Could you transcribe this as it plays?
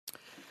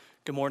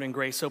Good morning,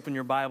 Grace. Open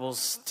your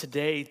Bibles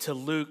today to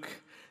Luke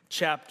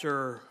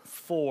chapter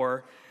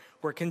 4.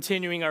 We're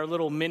continuing our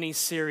little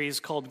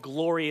mini-series called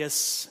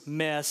Glorious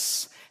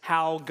Mess,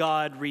 How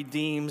God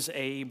Redeems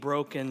a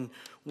Broken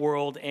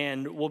World.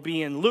 And we'll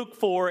be in Luke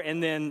 4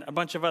 and then a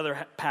bunch of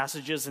other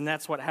passages, and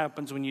that's what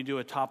happens when you do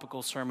a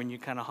topical sermon. You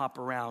kind of hop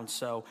around.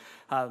 So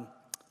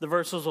the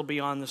verses will be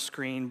on the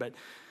screen, but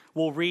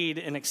we'll read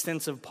an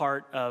extensive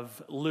part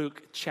of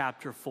Luke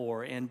chapter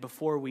 4. And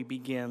before we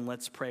begin,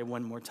 let's pray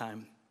one more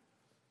time.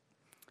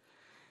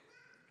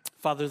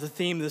 Father, the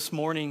theme this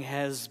morning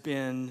has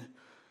been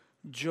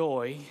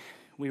joy.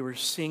 We were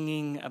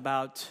singing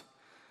about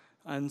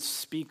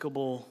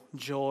unspeakable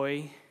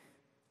joy.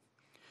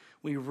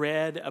 We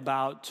read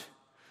about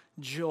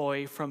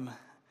joy from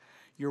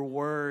your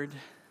word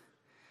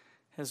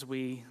as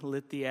we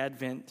lit the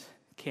Advent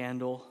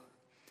candle.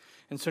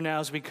 And so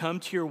now as we come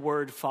to your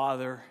word,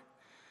 Father,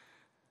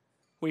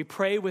 we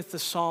pray with the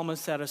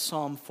psalmist out of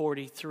Psalm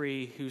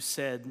 43 who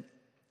said,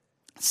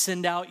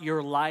 "Send out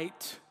your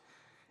light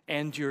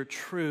and your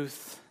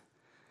truth.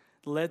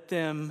 Let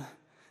them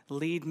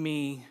lead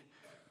me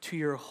to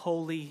your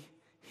holy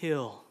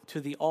hill,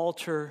 to the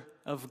altar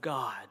of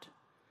God,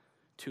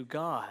 to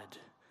God,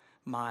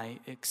 my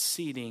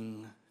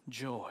exceeding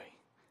joy."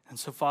 And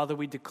so, Father,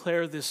 we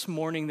declare this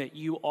morning that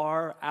you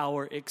are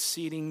our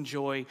exceeding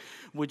joy.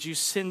 Would you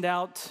send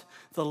out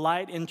the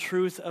light and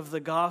truth of the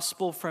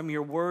gospel from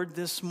your word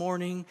this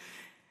morning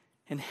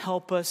and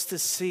help us to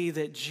see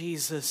that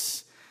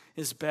Jesus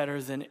is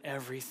better than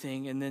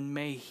everything, and then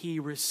may he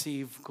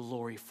receive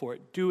glory for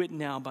it. Do it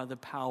now by the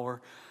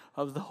power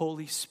of the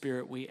Holy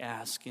Spirit, we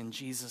ask in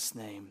Jesus'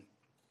 name.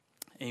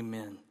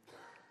 Amen.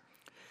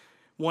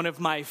 One of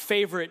my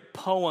favorite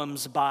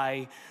poems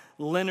by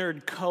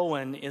Leonard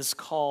Cohen is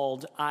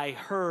called "I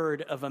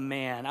Heard of a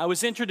Man." I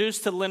was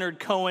introduced to Leonard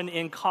Cohen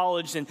in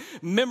college and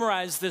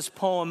memorized this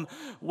poem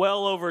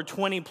well over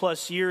 20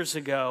 plus years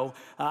ago.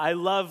 I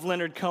love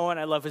Leonard Cohen.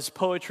 I love his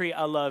poetry.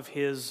 I love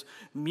his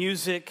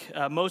music.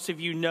 Most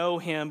of you know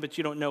him, but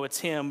you don't know it's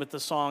him with the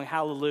song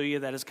 "Hallelujah"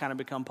 that has kind of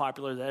become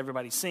popular that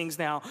everybody sings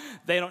now.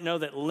 They don't know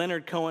that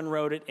Leonard Cohen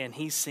wrote it and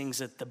he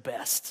sings it the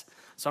best.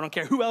 So I don't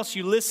care who else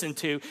you listen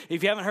to.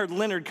 If you haven't heard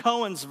Leonard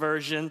Cohen's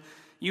version,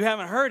 you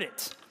haven't heard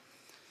it.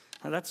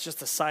 Now, that's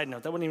just a side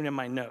note. That wasn't even in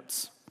my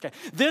notes. Okay.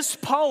 This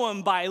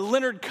poem by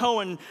Leonard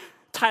Cohen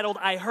titled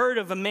 "I Heard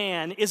of a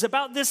Man" is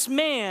about this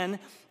man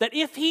that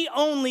if he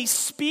only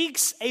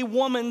speaks a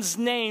woman's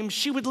name,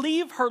 she would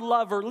leave her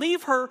lover,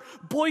 leave her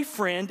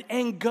boyfriend,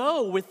 and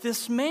go with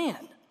this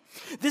man.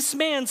 This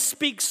man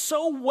speaks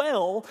so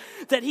well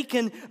that he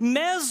can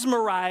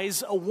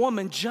mesmerize a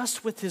woman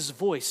just with his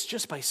voice,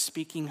 just by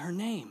speaking her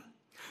name.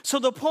 So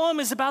the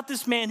poem is about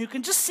this man who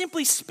can just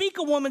simply speak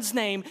a woman's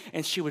name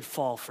and she would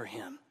fall for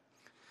him.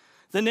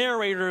 The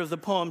narrator of the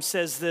poem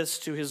says this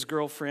to his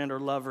girlfriend or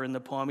lover in the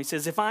poem. He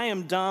says, "If I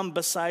am dumb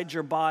beside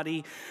your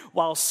body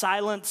while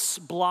silence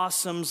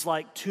blossoms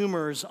like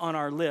tumors on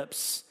our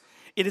lips,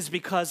 it is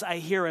because I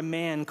hear a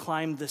man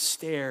climb the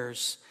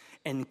stairs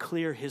and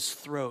clear his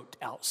throat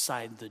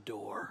outside the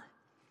door."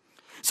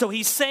 So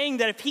he's saying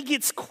that if he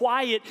gets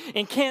quiet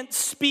and can't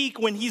speak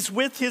when he's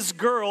with his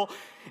girl,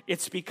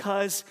 it's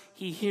because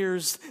he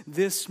hears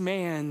this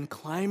man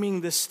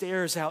climbing the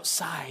stairs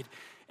outside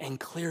and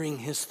clearing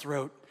his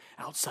throat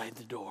outside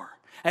the door.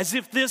 As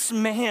if this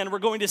man were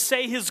going to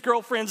say his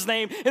girlfriend's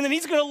name and then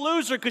he's going to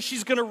lose her because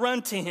she's going to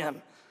run to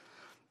him.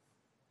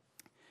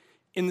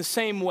 In the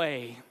same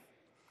way,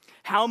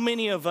 how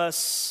many of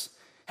us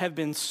have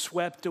been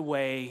swept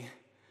away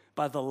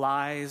by the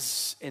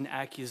lies and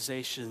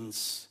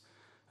accusations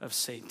of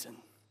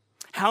Satan?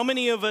 How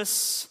many of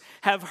us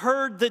have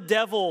heard the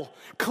devil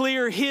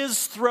clear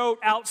his throat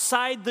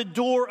outside the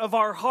door of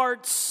our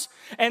hearts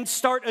and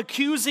start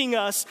accusing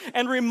us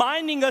and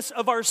reminding us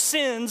of our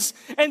sins,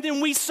 and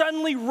then we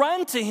suddenly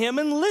run to him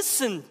and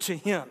listen to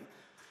him?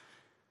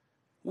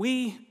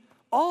 We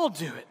all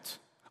do it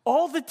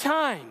all the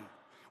time.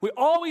 We're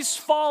always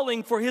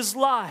falling for his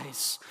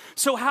lies.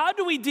 So how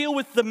do we deal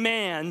with the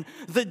man,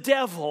 the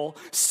devil,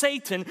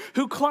 Satan,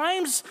 who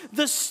climbs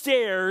the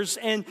stairs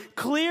and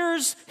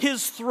clears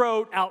his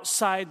throat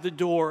outside the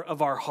door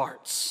of our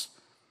hearts?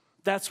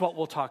 That's what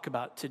we'll talk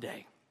about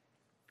today.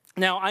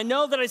 Now, I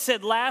know that I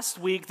said last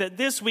week that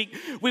this week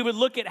we would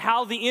look at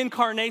how the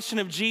incarnation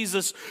of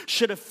Jesus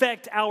should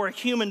affect our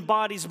human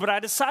bodies, but I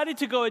decided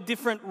to go a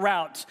different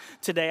route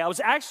today. I was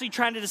actually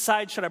trying to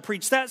decide, should I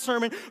preach that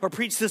sermon or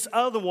preach this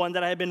other one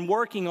that I had been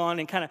working on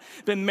and kind of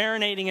been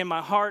marinating in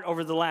my heart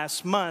over the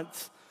last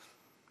month.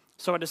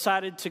 So I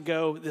decided to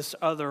go this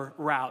other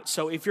route.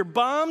 So if you're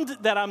bummed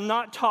that I'm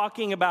not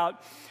talking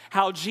about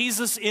how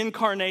Jesus'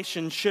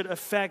 incarnation should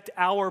affect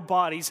our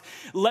bodies,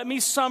 let me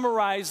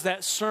summarize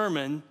that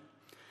sermon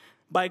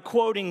by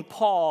quoting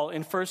Paul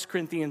in 1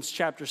 Corinthians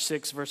chapter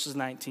 6, verses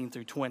 19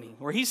 through 20,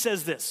 where he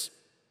says this: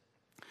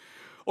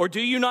 "Or do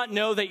you not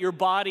know that your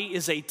body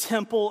is a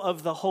temple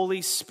of the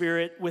Holy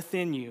Spirit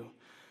within you,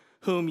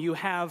 whom you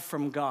have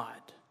from God?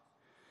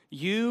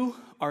 You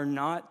are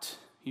not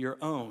your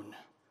own,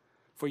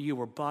 for you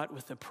were bought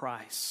with a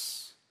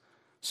price.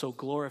 So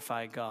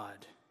glorify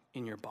God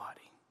in your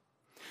body.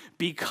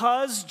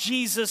 Because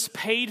Jesus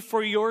paid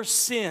for your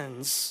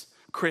sins,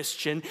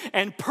 Christian,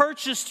 and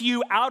purchased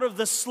you out of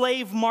the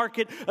slave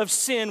market of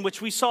sin,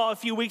 which we saw a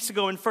few weeks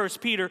ago in 1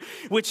 Peter,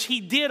 which he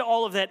did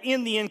all of that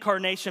in the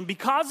incarnation.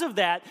 Because of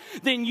that,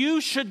 then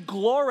you should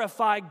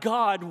glorify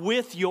God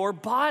with your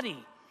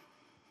body.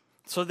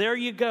 So there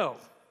you go.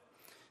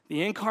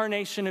 The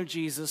incarnation of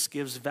Jesus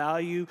gives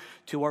value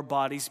to our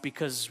bodies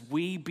because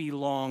we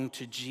belong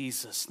to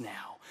Jesus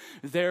now.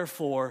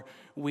 Therefore,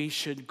 we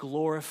should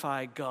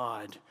glorify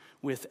God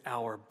with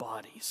our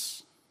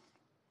bodies.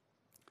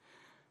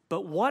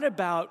 But what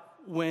about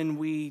when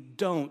we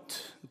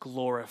don't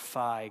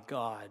glorify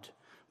God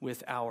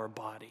with our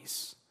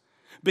bodies?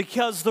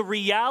 Because the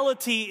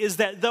reality is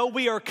that though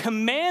we are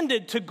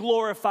commanded to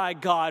glorify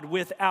God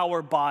with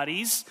our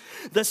bodies,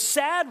 the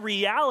sad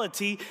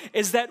reality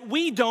is that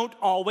we don't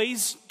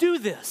always do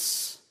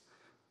this.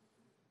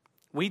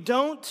 We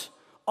don't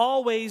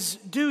always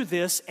do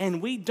this,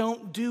 and we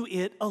don't do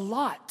it a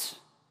lot.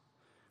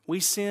 We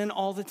sin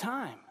all the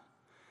time.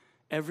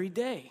 Every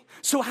day.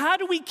 So how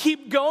do we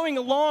keep going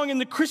along in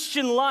the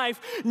Christian life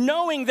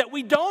knowing that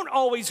we don't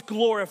always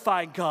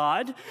glorify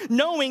God,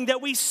 knowing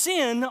that we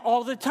sin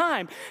all the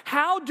time?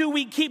 How do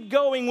we keep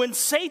going when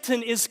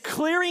Satan is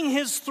clearing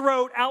his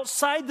throat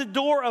outside the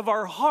door of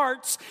our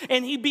hearts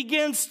and he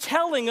begins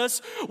telling us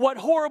what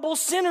horrible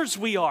sinners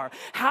we are?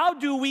 How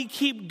do we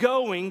keep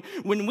going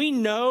when we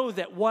know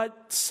that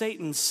what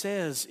Satan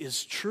says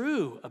is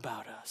true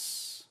about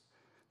us,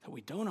 that we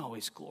don't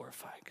always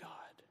glorify God?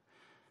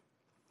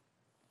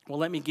 Well,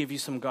 let me give you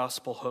some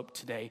gospel hope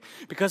today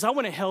because I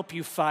want to help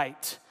you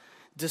fight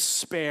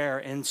despair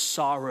and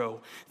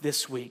sorrow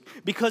this week.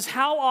 Because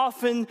how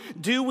often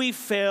do we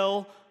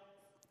fail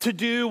to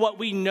do what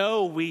we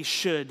know we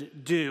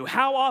should do?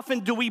 How often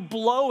do we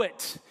blow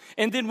it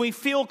and then we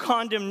feel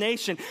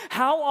condemnation?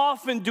 How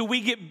often do we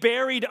get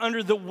buried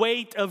under the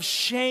weight of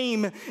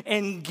shame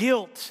and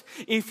guilt?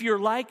 If you're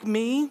like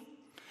me,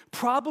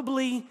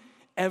 probably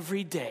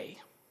every day.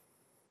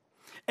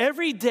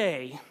 Every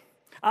day,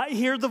 I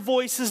hear the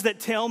voices that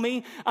tell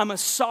me I'm a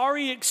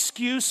sorry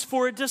excuse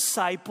for a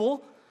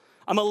disciple,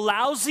 I'm a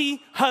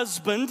lousy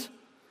husband,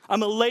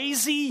 I'm a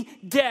lazy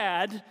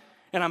dad,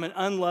 and I'm an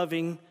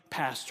unloving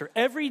pastor.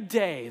 Every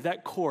day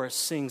that chorus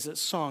sings that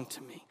song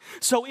to me.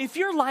 So if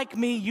you're like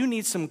me, you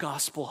need some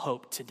gospel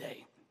hope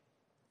today.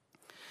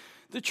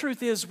 The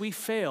truth is we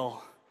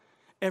fail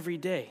every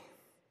day.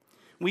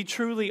 We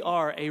truly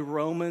are a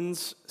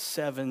Romans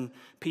 7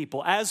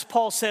 people. As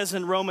Paul says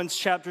in Romans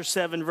chapter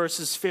 7,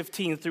 verses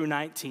 15 through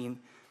 19,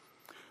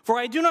 "For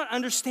I do not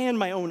understand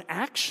my own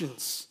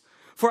actions.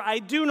 For I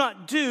do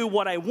not do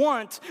what I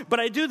want, but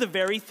I do the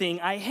very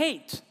thing I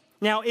hate.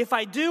 Now, if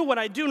I do what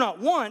I do not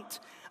want,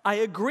 I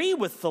agree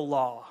with the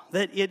law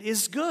that it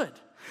is good.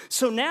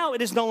 So now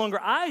it is no longer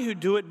I who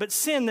do it, but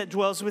sin that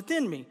dwells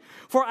within me.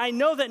 For I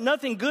know that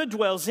nothing good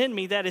dwells in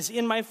me, that is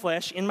in my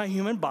flesh, in my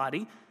human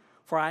body.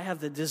 For I have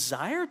the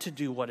desire to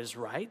do what is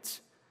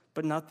right,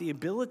 but not the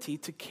ability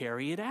to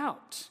carry it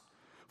out.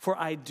 For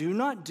I do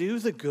not do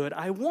the good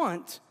I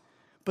want,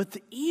 but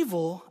the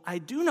evil I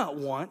do not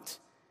want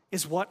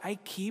is what I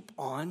keep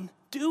on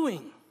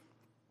doing."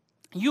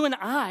 You and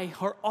I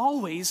are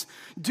always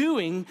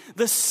doing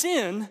the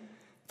sin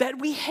that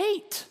we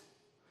hate.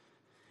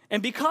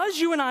 And because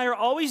you and I are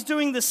always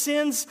doing the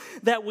sins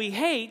that we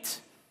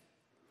hate,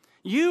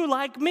 you,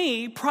 like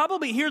me,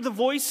 probably hear the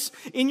voice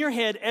in your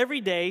head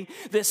every day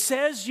that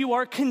says you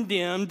are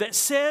condemned, that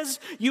says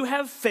you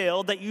have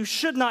failed, that you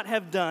should not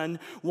have done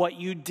what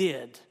you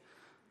did.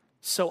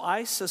 So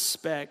I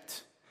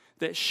suspect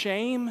that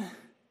shame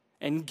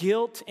and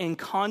guilt and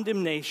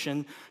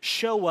condemnation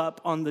show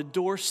up on the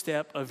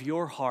doorstep of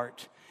your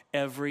heart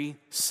every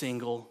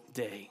single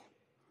day.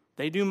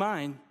 They do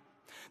mine.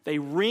 They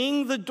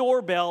ring the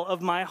doorbell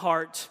of my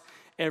heart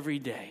every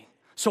day.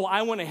 So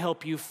I want to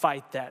help you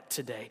fight that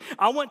today.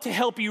 I want to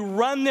help you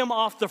run them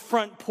off the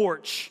front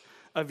porch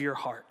of your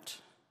heart.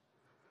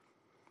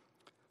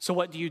 So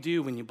what do you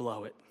do when you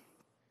blow it?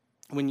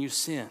 When you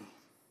sin?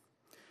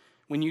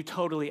 When you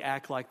totally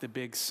act like the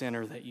big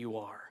sinner that you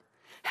are?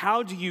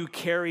 How do you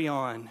carry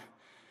on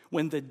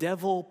when the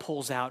devil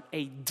pulls out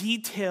a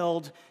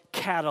detailed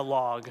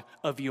catalog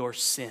of your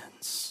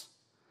sins?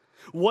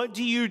 What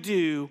do you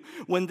do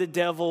when the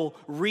devil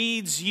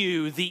reads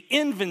you the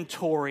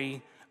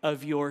inventory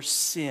of your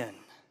sin?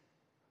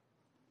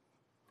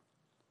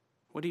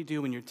 What do you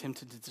do when you're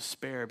tempted to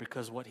despair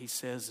because what he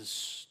says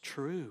is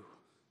true?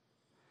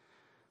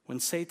 When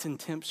Satan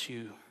tempts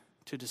you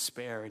to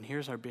despair, and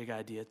here's our big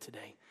idea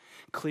today.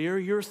 Clear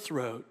your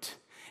throat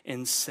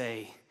and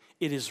say,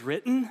 "It is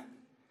written,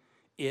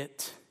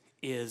 it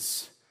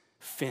is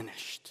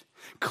finished."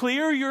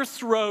 Clear your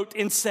throat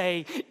and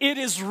say, "It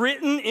is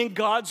written in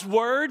God's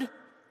word,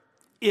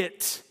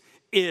 it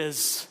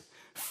is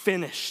finished."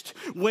 finished.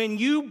 When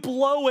you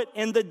blow it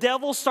and the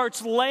devil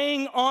starts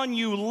laying on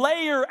you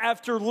layer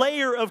after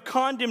layer of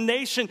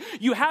condemnation,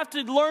 you have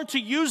to learn to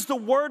use the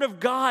word of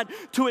God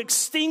to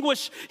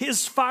extinguish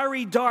his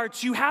fiery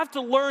darts. You have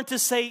to learn to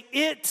say,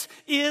 it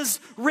is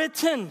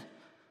written.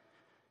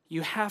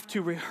 You have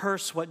to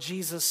rehearse what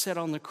Jesus said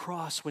on the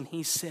cross when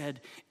he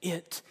said,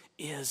 it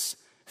is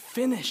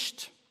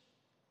finished.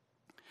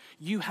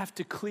 You have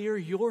to clear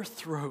your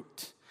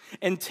throat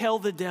and tell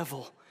the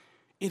devil,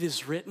 it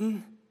is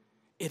written,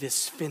 it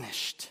is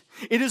finished.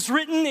 It is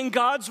written in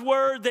God's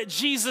word that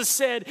Jesus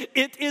said,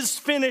 it is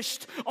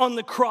finished on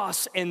the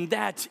cross, and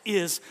that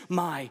is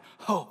my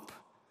hope.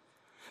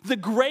 The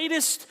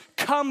greatest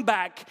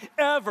comeback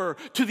ever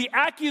to the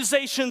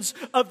accusations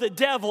of the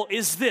devil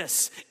is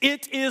this: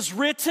 it is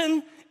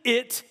written,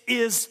 it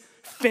is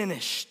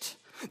finished.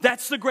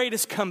 That's the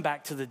greatest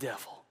comeback to the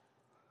devil.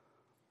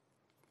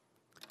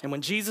 And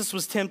when Jesus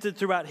was tempted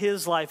throughout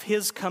his life,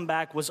 his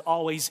comeback was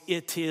always,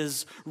 it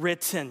is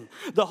written.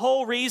 The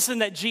whole reason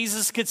that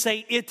Jesus could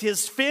say, it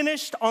is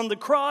finished on the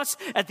cross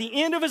at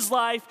the end of his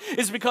life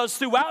is because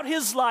throughout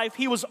his life,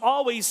 he was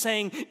always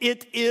saying,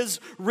 it is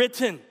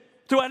written.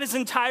 Throughout his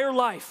entire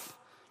life,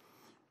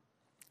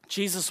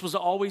 Jesus was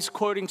always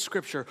quoting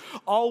scripture,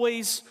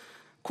 always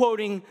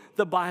quoting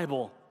the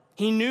Bible.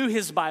 He knew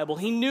his Bible.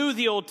 He knew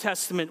the Old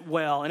Testament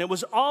well, and it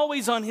was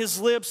always on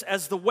his lips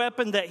as the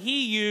weapon that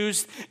he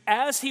used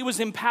as he was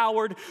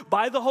empowered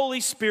by the Holy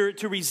Spirit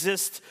to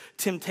resist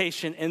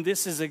temptation. And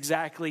this is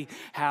exactly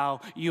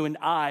how you and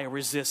I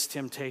resist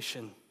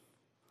temptation: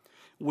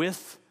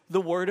 with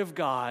the Word of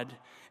God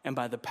and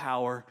by the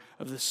power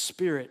of the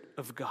Spirit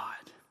of God.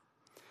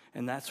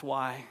 And that's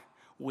why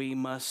we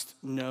must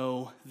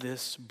know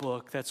this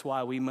book. That's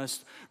why we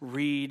must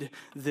read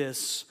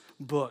this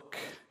book.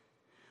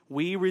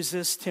 We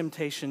resist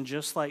temptation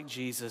just like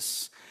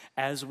Jesus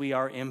as we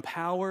are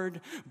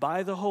empowered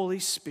by the Holy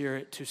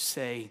Spirit to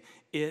say,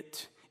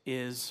 it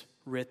is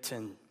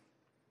written.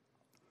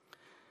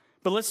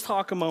 But let's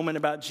talk a moment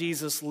about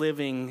Jesus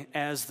living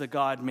as the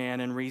God-man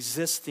and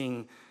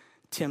resisting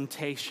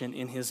temptation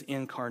in his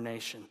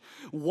incarnation.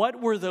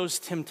 What were those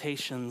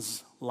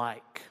temptations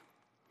like?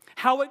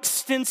 How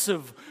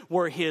extensive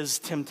were his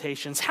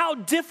temptations? How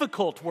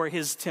difficult were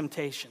his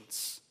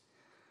temptations?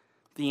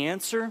 The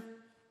answer: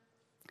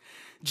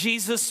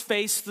 Jesus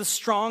faced the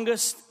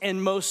strongest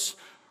and most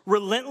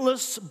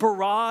relentless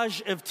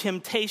barrage of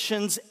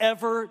temptations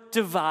ever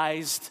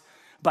devised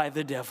by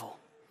the devil.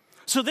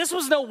 So this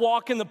was no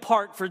walk in the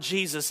park for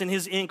Jesus in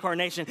his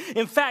incarnation.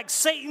 In fact,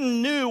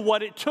 Satan knew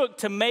what it took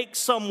to make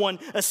someone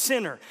a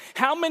sinner.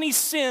 How many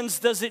sins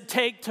does it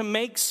take to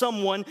make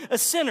someone a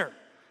sinner?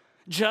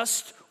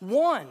 Just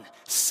one.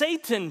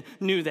 Satan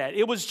knew that.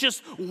 It was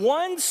just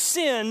one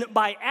sin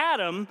by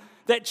Adam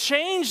that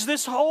changed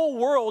this whole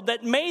world,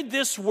 that made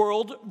this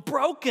world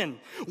broken.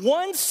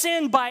 One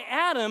sin by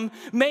Adam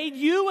made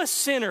you a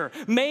sinner,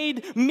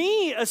 made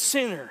me a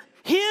sinner.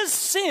 His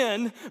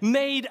sin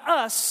made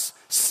us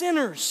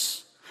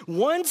sinners.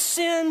 One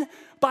sin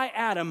by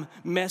Adam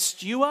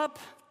messed you up.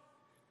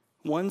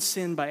 One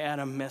sin by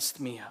Adam messed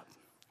me up.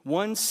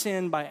 One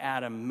sin by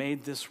Adam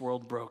made this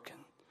world broken.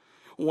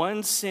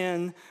 One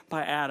sin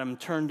by Adam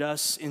turned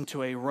us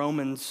into a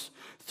Romans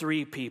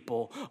 3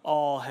 people.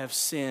 All have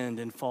sinned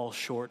and fall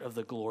short of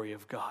the glory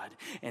of God.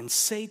 And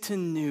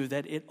Satan knew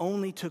that it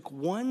only took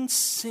one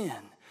sin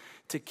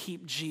to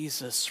keep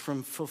Jesus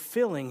from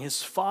fulfilling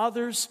his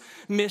Father's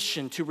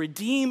mission to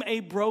redeem a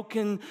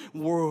broken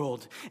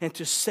world and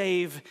to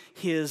save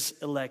his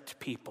elect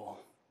people.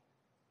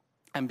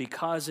 And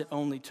because it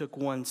only took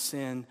one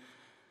sin,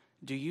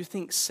 do you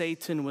think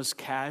Satan was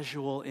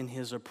casual in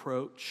his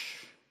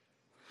approach?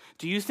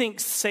 Do you think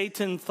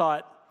Satan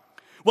thought,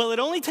 well, it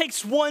only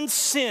takes one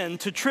sin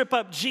to trip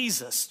up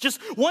Jesus.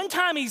 Just one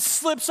time he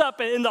slips up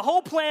and the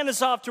whole plan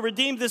is off to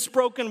redeem this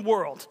broken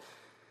world.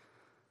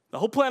 The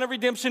whole plan of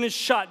redemption is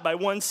shot by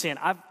one sin.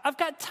 I've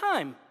got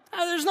time.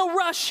 There's no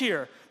rush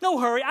here. No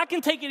hurry. I can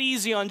take it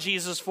easy on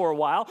Jesus for a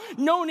while.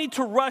 No need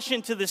to rush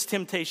into this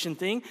temptation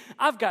thing.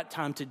 I've got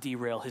time to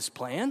derail his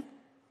plan.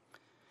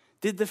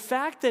 Did the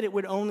fact that it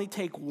would only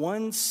take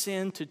one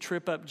sin to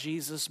trip up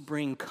Jesus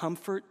bring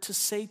comfort to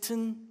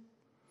Satan?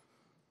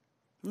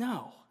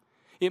 No.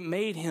 It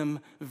made him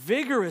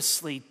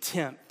vigorously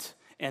tempt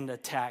and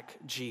attack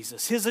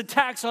Jesus. His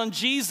attacks on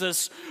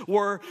Jesus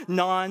were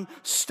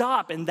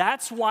non-stop, and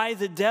that's why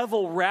the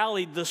devil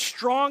rallied the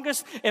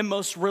strongest and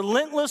most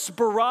relentless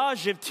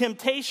barrage of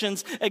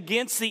temptations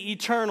against the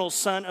eternal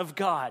Son of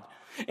God.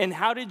 And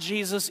how did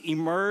Jesus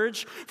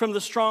emerge from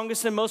the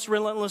strongest and most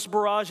relentless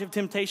barrage of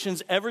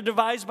temptations ever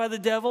devised by the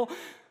devil?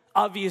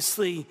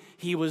 Obviously,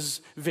 he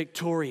was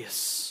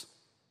victorious.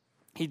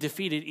 He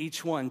defeated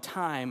each one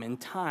time and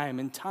time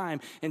and time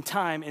and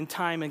time and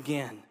time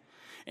again.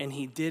 And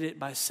he did it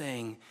by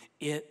saying,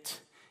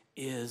 it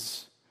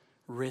is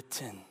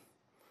written.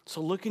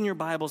 So look in your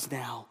Bibles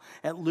now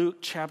at Luke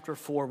chapter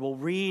 4. We'll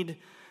read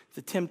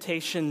the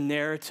temptation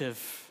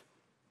narrative.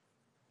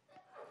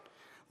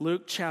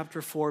 Luke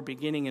chapter 4,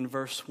 beginning in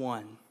verse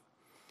 1.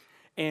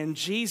 and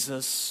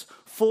Jesus,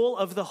 full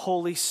of the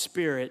Holy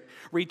Spirit,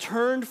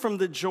 returned from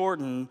the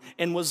Jordan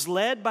and was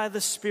led by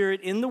the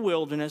Spirit in the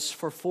wilderness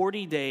for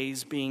 40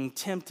 days, being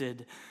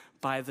tempted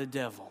by the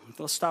devil.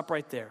 Let's stop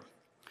right there.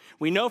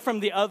 We know from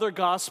the other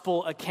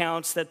gospel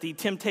accounts that the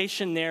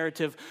temptation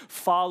narrative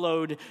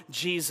followed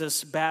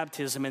Jesus'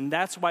 baptism, and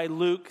that's why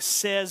Luke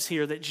says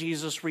here that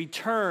Jesus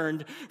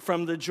returned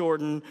from the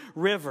Jordan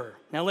River.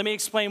 Now, let me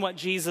explain what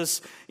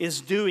Jesus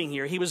is doing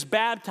here. He was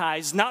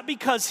baptized not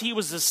because he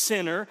was a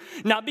sinner,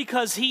 not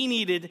because he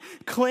needed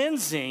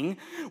cleansing.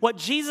 What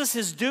Jesus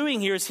is doing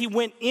here is he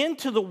went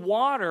into the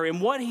water,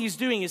 and what he's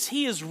doing is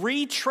he is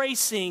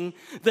retracing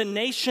the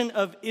nation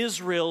of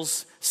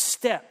Israel's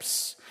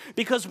steps.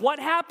 Because what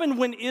happened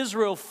when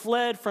Israel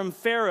fled from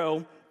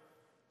Pharaoh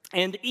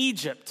and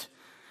Egypt?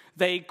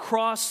 They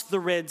crossed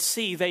the Red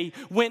Sea. They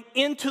went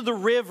into the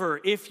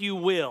river, if you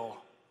will,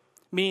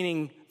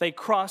 meaning they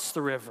crossed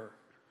the river.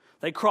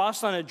 They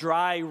crossed on a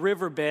dry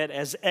riverbed,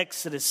 as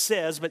Exodus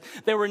says, but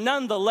they were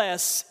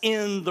nonetheless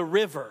in the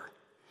river.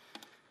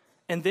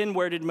 And then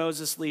where did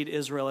Moses lead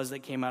Israel as they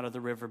came out of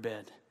the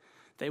riverbed?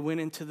 They went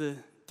into the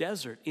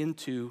desert,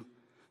 into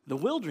the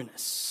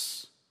wilderness.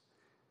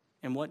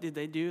 And what did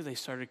they do? They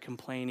started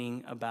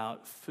complaining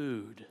about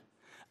food,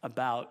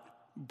 about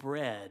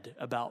bread,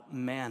 about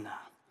manna.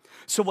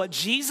 So what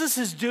Jesus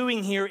is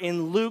doing here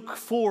in Luke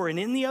 4 and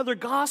in the other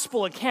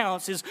gospel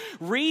accounts is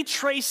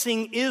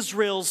retracing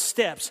Israel's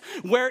steps.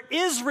 Where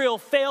Israel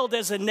failed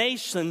as a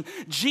nation,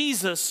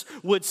 Jesus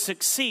would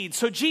succeed.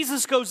 So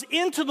Jesus goes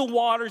into the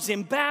waters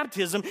in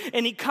baptism,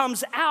 and he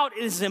comes out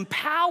and is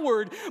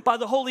empowered by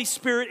the Holy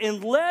Spirit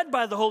and led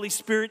by the Holy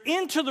Spirit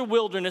into the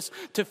wilderness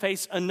to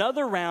face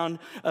another round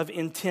of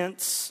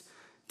intense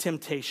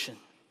temptation.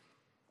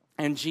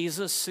 And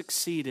Jesus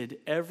succeeded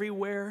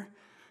everywhere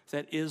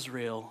that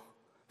Israel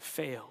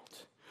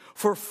failed.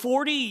 For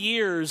 40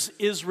 years,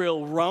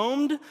 Israel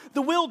roamed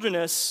the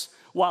wilderness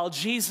while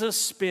Jesus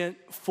spent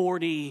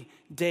 40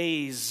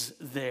 days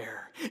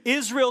there.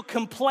 Israel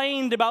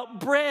complained about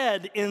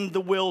bread in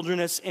the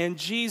wilderness, and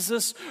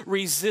Jesus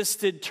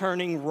resisted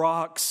turning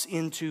rocks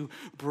into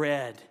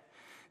bread.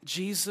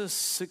 Jesus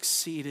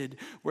succeeded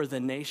where the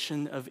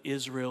nation of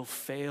Israel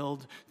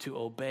failed to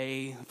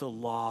obey the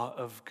law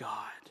of God.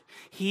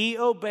 He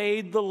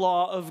obeyed the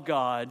law of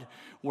God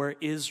where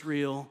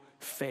Israel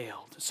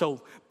failed.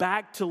 So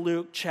back to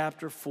Luke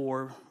chapter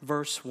 4,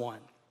 verse 1.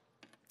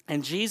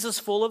 And Jesus,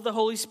 full of the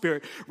Holy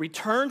Spirit,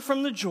 returned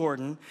from the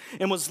Jordan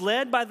and was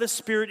led by the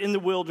Spirit in the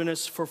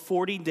wilderness for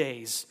 40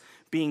 days,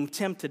 being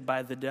tempted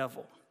by the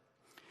devil.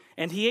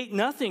 And he ate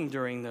nothing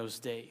during those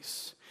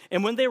days.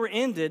 And when they were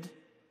ended,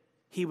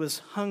 he was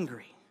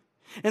hungry.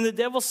 And the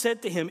devil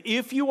said to him,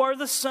 "If you are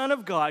the Son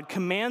of God,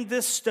 command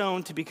this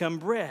stone to become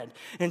bread."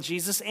 And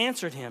Jesus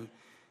answered him,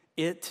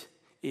 "It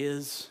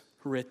is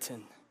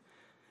written,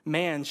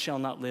 man shall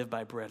not live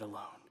by bread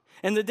alone."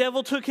 And the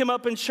devil took him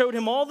up and showed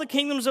him all the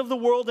kingdoms of the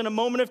world in a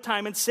moment of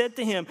time and said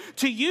to him,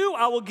 "To you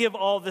I will give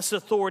all this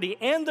authority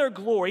and their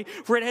glory,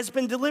 for it has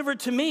been delivered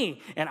to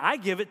me, and I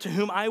give it to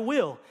whom I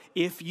will.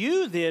 If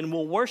you then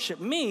will worship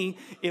me,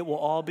 it will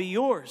all be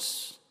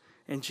yours."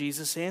 And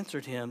Jesus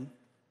answered him,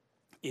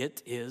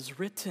 "It is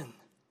written,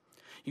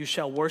 you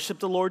shall worship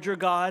the Lord your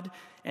God,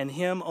 and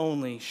him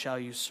only shall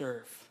you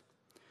serve."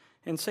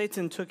 And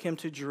Satan took him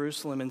to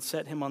Jerusalem and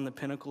set him on the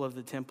pinnacle of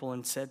the temple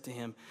and said to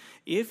him,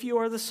 "If you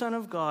are the Son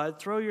of God,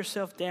 throw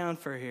yourself down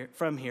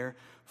from here,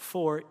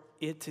 for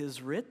it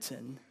is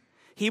written,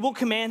 he will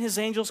command his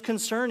angels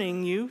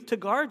concerning you to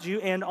guard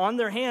you, and on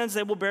their hands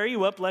they will bear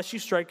you up, lest you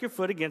strike your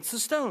foot against a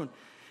stone."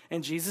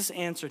 And Jesus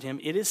answered him,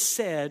 "It is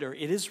said," or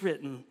 "it is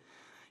written,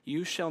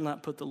 you shall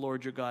not put the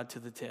Lord your God to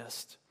the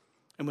test."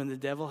 And when the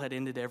devil had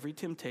ended every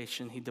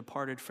temptation, he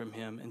departed from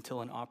him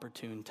until an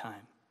opportune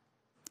time.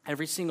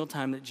 Every single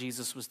time that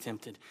Jesus was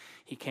tempted,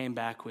 he came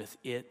back with,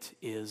 "It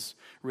is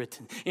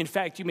written." In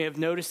fact, you may have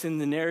noticed in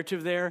the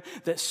narrative there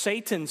that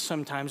Satan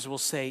sometimes will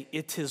say,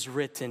 "It is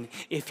written,"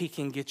 if he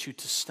can get you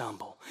to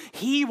stumble.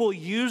 He will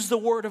use the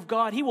word of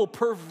God. He will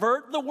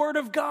pervert the word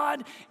of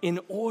God in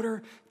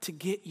order to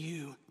get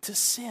you to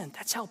sin.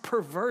 That's how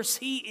perverse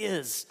he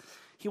is.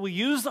 He will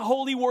use the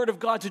holy word of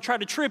God to try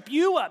to trip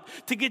you up,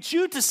 to get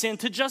you to sin,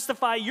 to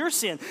justify your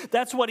sin.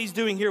 That's what he's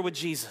doing here with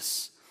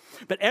Jesus.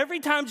 But every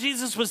time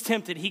Jesus was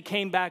tempted, he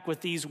came back with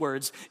these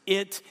words,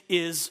 "It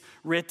is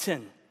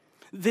written."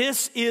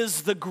 This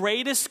is the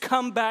greatest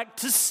comeback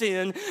to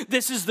sin.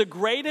 This is the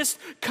greatest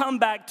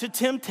comeback to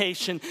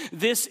temptation.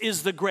 This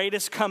is the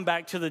greatest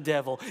comeback to the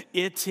devil.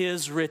 It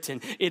is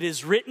written. It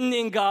is written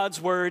in God's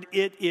word.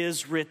 It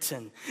is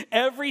written.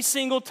 Every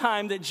single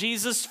time that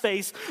Jesus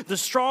faced the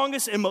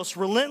strongest and most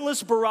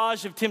relentless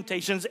barrage of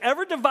temptations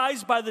ever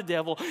devised by the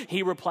devil,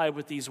 he replied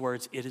with these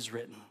words, "It is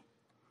written."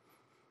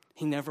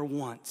 He never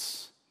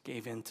once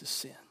gave in to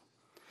sin.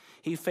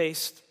 He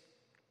faced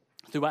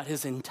throughout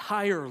his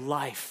entire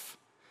life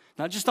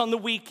Not just on the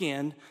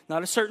weekend,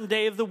 not a certain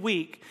day of the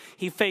week.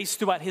 He faced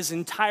throughout his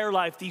entire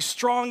life the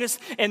strongest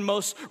and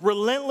most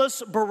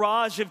relentless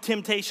barrage of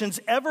temptations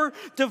ever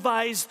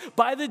devised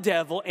by the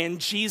devil, and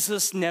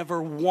Jesus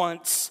never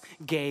once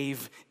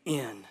gave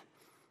in.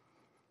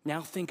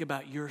 Now think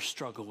about your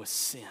struggle with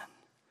sin.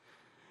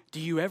 Do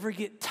you ever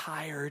get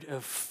tired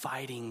of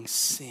fighting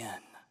sin?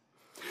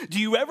 Do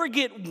you ever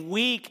get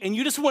weak and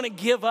you just want to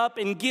give up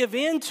and give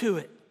in to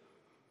it?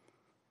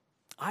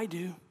 I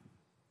do.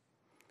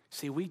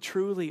 See, we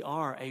truly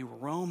are a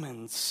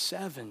Romans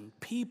 7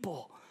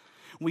 people.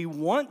 We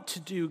want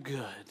to do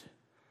good,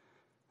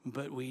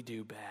 but we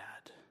do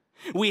bad.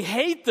 We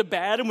hate the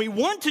bad and we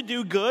want to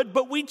do good,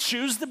 but we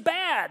choose the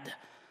bad.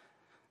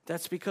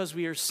 That's because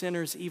we are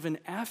sinners even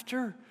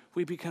after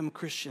we become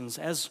Christians.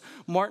 As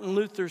Martin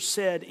Luther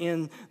said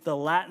in the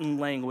Latin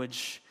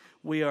language,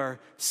 we are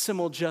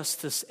simul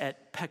justus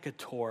et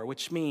peccator,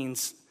 which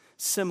means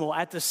simul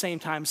at the same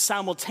time.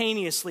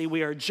 Simultaneously,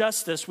 we are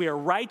justice, we are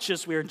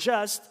righteous, we are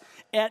just.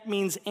 Et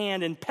means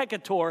and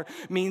peccator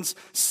means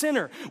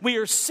sinner. We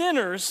are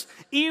sinners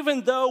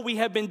even though we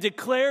have been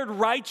declared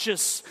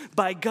righteous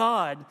by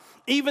God,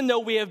 even though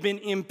we have been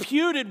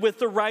imputed with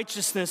the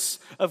righteousness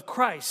of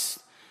Christ.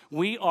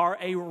 We are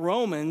a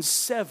Romans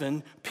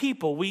 7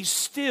 people. We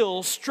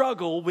still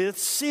struggle with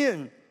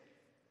sin.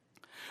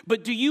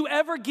 But do you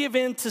ever give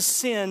in to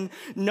sin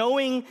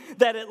knowing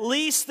that at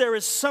least there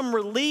is some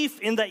relief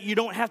in that you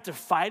don't have to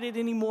fight it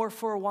anymore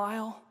for a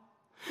while?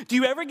 Do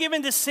you ever give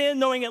in to sin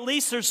knowing at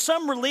least there's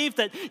some relief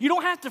that you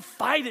don't have to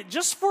fight it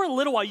just for a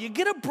little while? You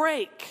get a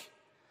break.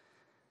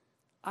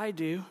 I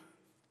do.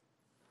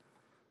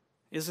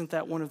 Isn't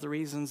that one of the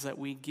reasons that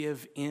we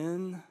give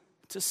in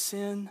to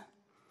sin?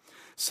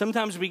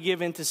 Sometimes we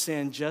give in to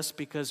sin just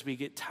because we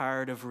get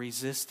tired of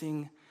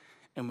resisting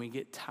and we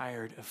get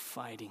tired of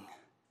fighting.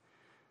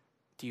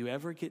 Do you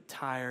ever get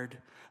tired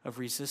of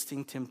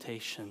resisting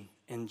temptation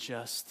and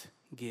just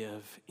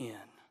give in?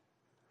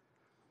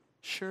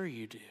 Sure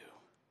you do.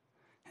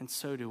 And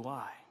so do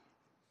I.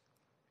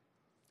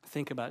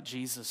 Think about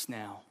Jesus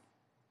now.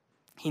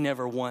 He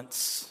never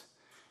once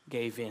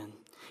gave in.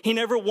 He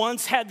never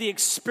once had the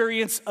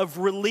experience of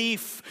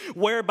relief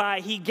whereby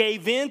he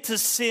gave in to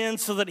sin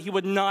so that he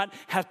would not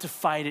have to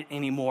fight it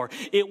anymore.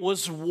 It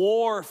was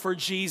war for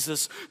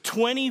Jesus,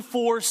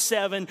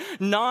 24/7,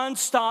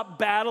 nonstop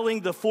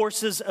battling the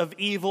forces of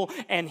evil,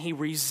 and he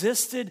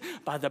resisted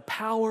by the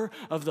power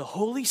of the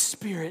Holy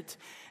Spirit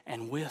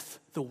and with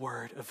the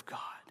Word of God.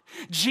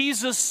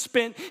 Jesus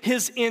spent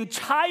his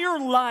entire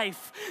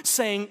life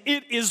saying,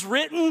 "It is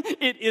written,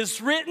 it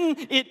is written,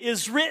 it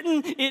is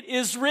written, it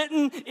is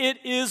written,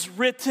 it is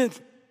written."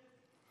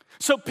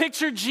 So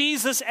picture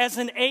Jesus as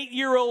an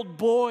 8-year-old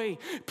boy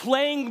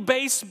playing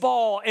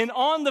baseball and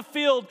on the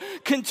field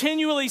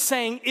continually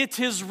saying, "It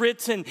is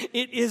written,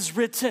 it is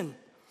written."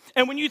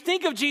 And when you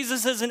think of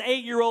Jesus as an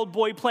 8-year-old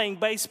boy playing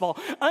baseball,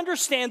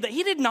 understand that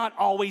he did not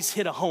always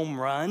hit a home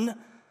run.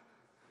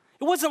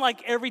 It wasn't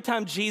like every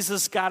time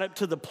Jesus got up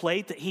to the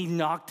plate that he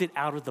knocked it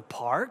out of the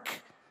park.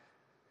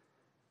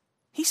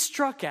 He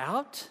struck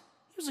out.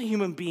 He was a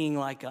human being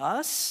like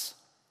us.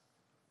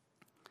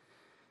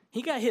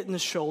 He got hit in the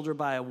shoulder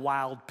by a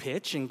wild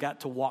pitch and got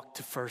to walk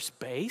to first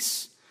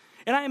base.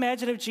 And I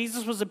imagine if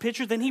Jesus was a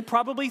pitcher, then he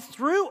probably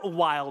threw a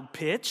wild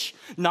pitch,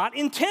 not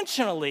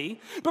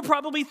intentionally, but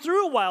probably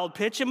threw a wild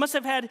pitch and must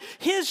have had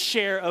his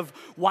share of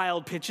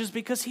wild pitches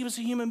because he was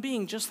a human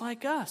being just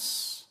like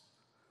us.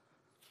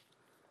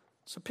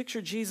 So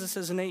picture Jesus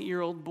as an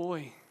 8-year-old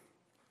boy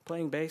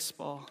playing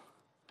baseball,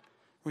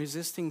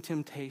 resisting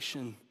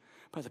temptation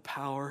by the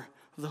power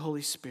of the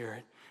Holy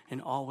Spirit,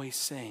 and always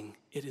saying,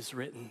 "It is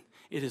written,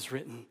 it is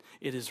written,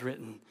 it is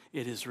written,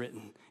 it is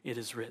written, it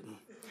is written."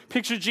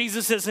 Picture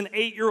Jesus as an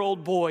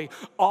 8-year-old boy,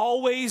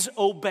 always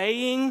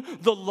obeying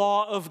the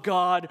law of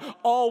God,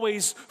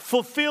 always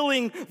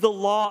fulfilling the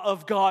law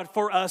of God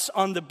for us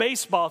on the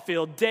baseball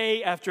field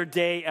day after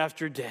day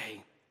after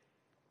day.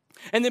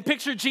 And then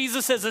picture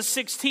Jesus as a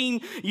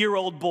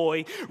 16-year-old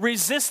boy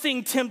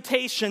resisting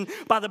temptation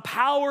by the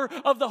power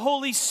of the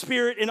Holy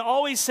Spirit and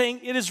always saying,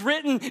 "It is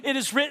written, it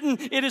is written,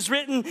 it is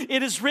written,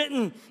 it is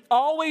written."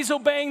 Always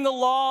obeying the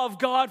law of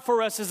God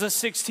for us as a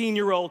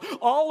 16-year-old.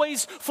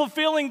 Always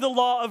fulfilling the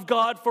law of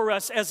God for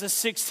us as a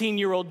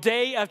 16-year-old,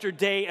 day after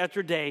day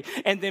after day.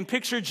 And then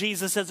picture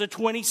Jesus as a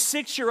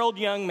 26-year-old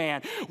young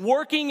man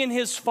working in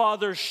his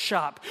father's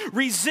shop,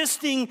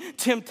 resisting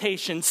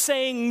temptation,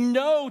 saying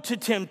no to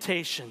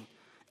temptation.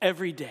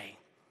 Every day.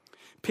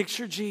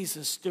 Picture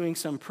Jesus doing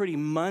some pretty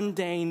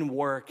mundane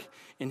work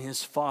in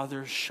his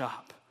father's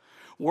shop,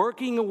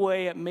 working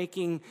away at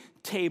making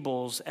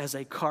tables as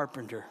a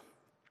carpenter,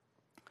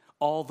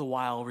 all the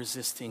while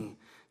resisting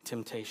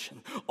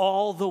temptation,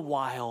 all the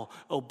while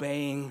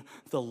obeying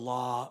the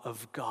law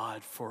of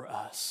God for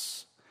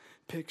us.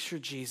 Picture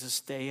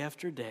Jesus day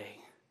after day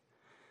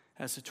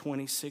as a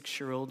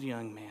 26-year-old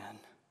young man,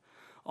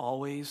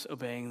 always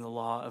obeying the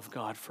law of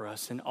God for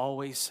us and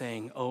always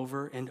saying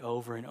over and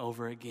over and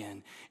over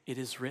again, "It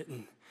is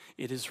written,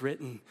 it is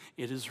written,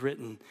 it is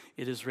written,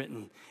 it is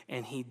written."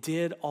 And he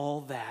did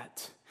all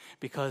that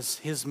because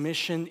his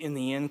mission in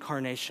the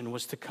incarnation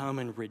was to come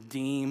and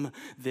redeem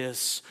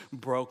this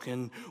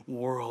broken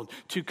world,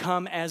 to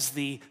come as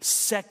the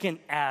second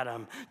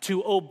Adam,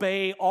 to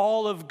obey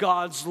all of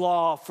God's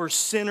law for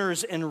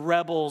sinners and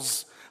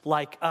rebels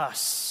like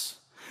us.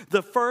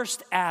 The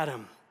first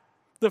Adam,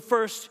 the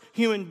first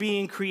human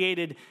being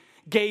created,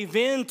 gave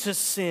in to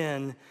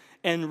sin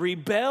and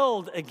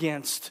rebelled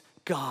against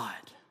God.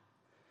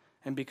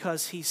 And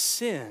because he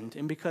sinned,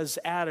 and because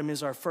Adam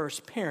is our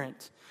first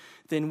parent,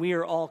 then we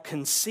are all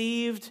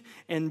conceived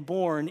and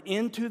born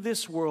into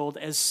this world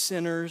as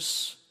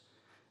sinners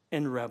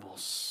and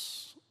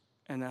rebels.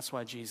 And that's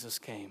why Jesus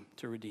came,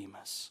 to redeem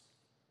us.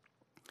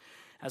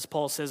 As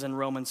Paul says in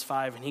Romans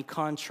 5, and he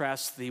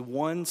contrasts the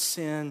one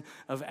sin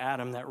of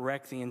Adam that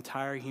wrecked the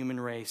entire human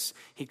race,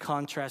 he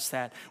contrasts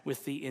that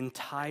with the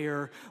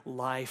entire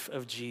life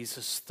of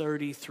Jesus,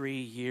 33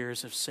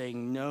 years of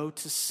saying no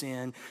to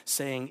sin,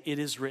 saying it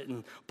is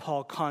written.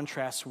 Paul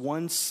contrasts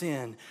one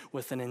sin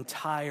with an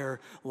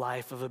entire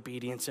life of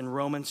obedience. In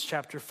Romans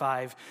chapter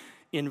 5,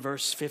 in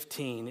verse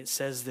 15, it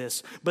says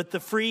this, but the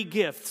free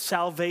gift,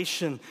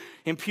 salvation,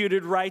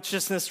 imputed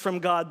righteousness from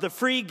God, the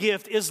free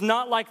gift is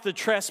not like the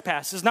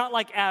trespass, is not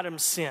like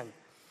Adam's sin.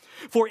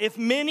 For if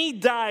many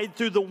died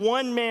through the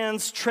one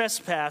man's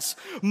trespass,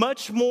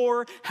 much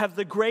more have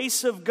the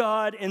grace of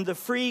God and the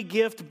free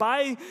gift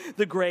by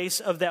the grace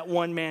of that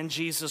one man,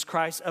 Jesus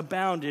Christ,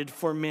 abounded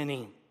for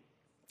many.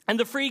 And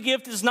the free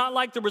gift is not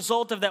like the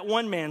result of that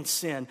one man's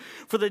sin.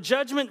 For the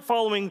judgment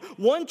following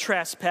one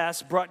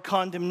trespass brought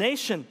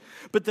condemnation,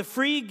 but the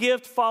free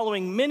gift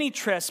following many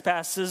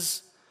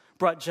trespasses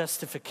brought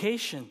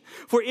justification.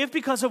 For if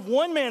because of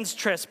one man's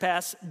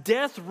trespass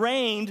death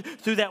reigned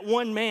through that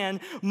one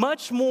man,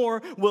 much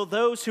more will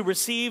those who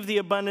receive the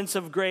abundance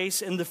of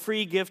grace and the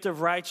free gift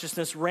of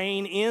righteousness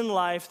reign in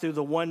life through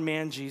the one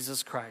man,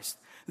 Jesus Christ.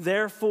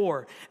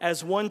 Therefore,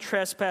 as one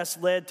trespass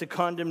led to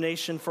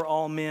condemnation for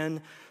all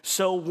men,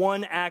 so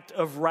one act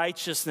of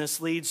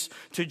righteousness leads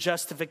to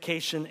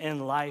justification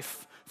and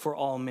life for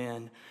all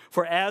men.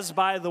 For as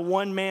by the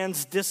one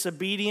man's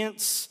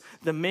disobedience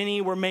the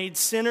many were made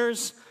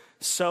sinners,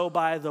 so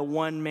by the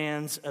one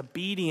man's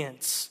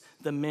obedience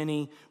the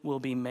many will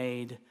be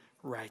made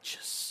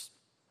righteous.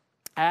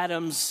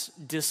 Adam's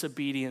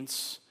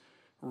disobedience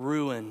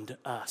ruined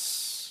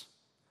us.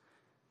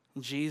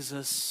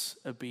 Jesus'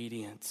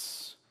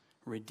 obedience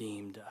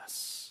redeemed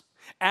us.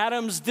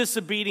 Adam's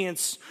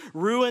disobedience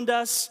ruined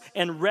us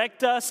and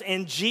wrecked us,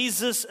 and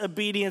Jesus'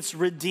 obedience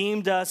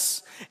redeemed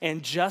us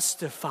and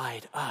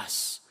justified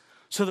us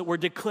so that we're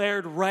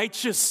declared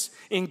righteous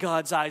in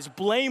God's eyes,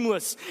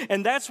 blameless.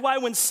 And that's why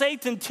when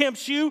Satan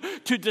tempts you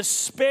to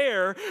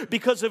despair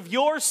because of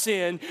your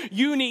sin,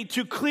 you need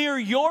to clear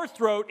your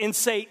throat and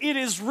say, "It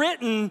is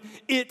written,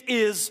 it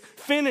is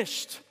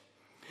finished."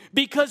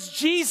 Because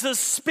Jesus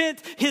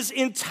spent his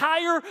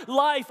entire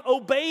life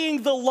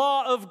obeying the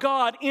law of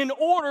God in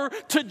order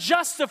to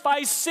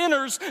justify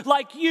sinners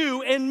like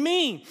you and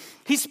me.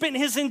 He spent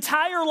his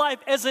entire life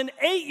as an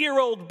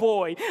 8-year-old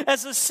boy,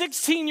 as a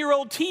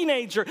 16-year-old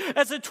teenager,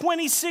 as a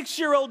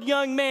 26-year-old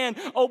young man,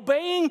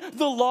 obeying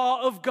the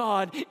law of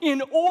God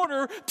in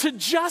order to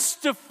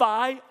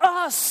justify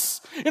us,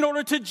 in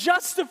order to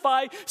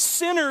justify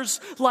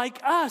sinners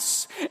like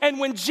us. And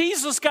when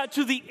Jesus got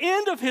to the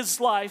end of his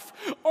life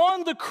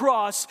on the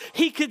cross,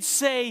 he could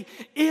say,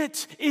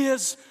 "It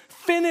is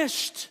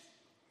finished."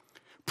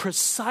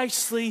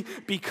 Precisely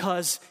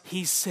because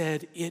he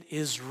said, "It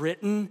is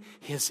written,"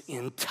 his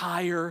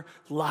entire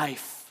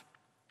life.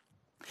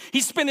 He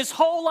spent his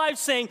whole life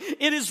saying,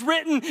 "It is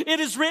written, it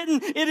is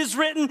written, it is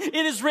written,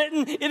 it is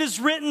written, it is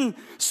written,"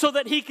 so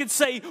that he could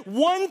say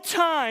one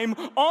time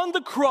on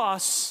the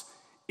cross,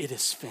 "It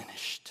is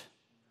finished."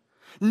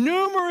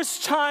 Numerous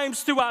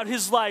times throughout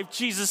his life,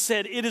 Jesus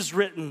said, "It is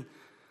written,"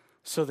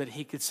 so that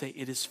he could say,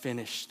 "It is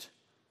finished,"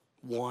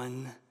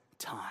 one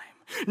time.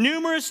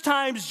 Numerous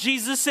times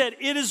Jesus said,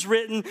 "It is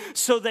written,"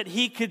 so that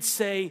he could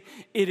say,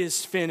 "It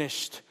is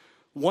finished,"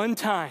 one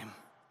time,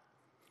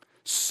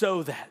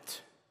 so that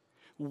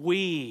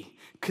we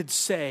could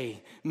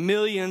say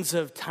millions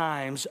of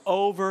times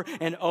over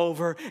and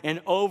over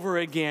and over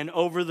again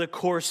over the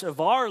course of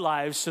our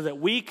lives, so that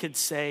we could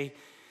say,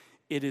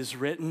 "It is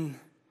written,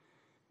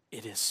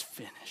 it is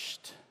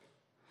finished."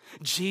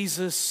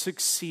 Jesus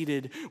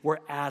succeeded where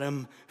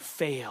Adam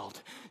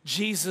failed.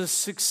 Jesus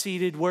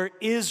succeeded where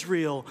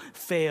Israel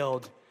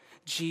failed.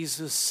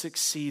 Jesus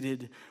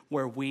succeeded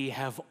where we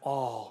have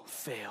all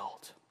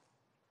failed.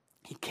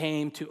 He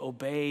came to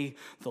obey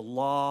the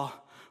law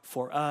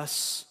for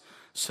us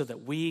so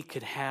that we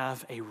could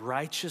have a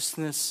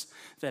righteousness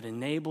that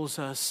enables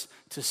us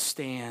to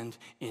stand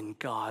in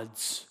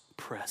God's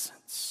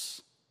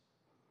presence.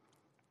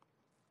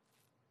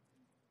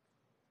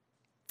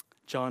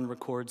 John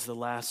records the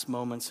last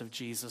moments of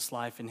Jesus'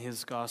 life in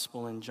his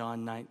gospel in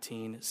John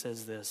 19. It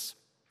says this: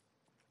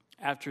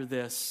 "After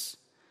this,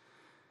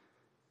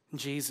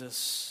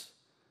 Jesus,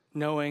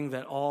 knowing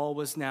that all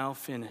was now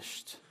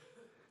finished,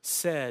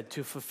 said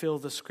to fulfill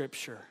the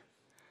scripture,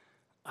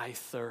 'I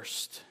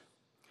thirst.'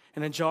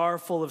 And a jar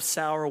full of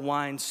sour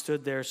wine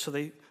stood there. So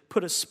they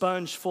put a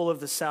sponge full of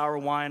the sour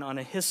wine on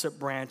a hyssop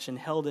branch and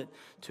held it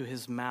to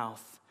his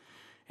mouth.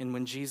 And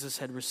when Jesus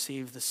had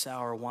received the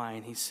sour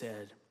wine, he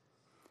said,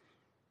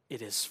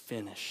 "It is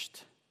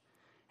finished."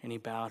 And he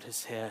bowed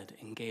his head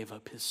and gave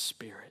up his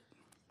spirit.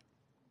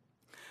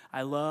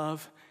 I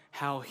love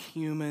how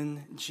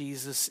human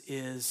Jesus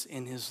is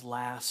in his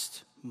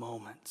last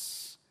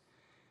moments.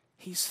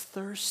 He's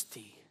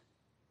thirsty.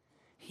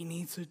 He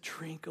needs a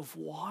drink of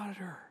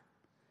water.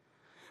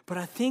 But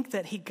I think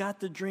that he got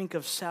the drink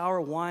of sour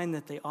wine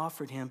that they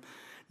offered him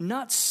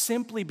not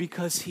simply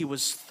because he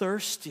was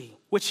thirsty,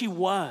 which he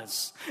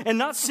was, and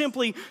not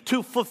simply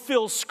to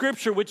fulfill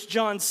Scripture, which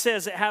John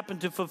says it happened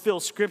to fulfill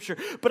Scripture,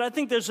 but I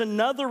think there's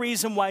another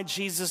reason why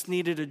Jesus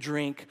needed a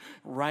drink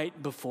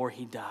right before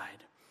he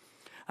died.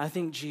 I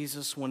think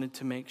Jesus wanted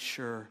to make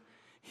sure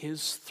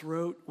his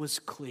throat was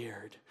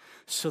cleared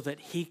so that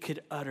he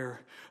could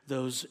utter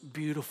those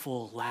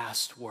beautiful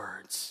last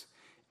words.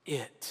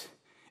 It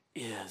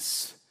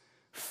is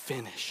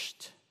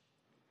finished.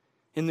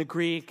 In the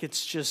Greek,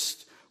 it's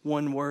just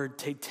one word,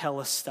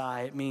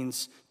 tetelestai. It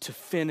means to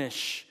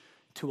finish,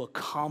 to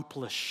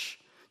accomplish,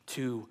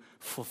 to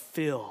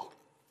fulfill.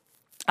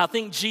 I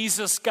think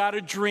Jesus got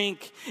a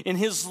drink in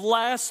his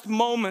last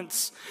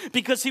moments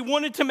because he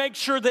wanted to make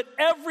sure that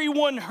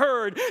everyone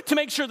heard, to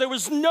make sure there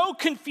was no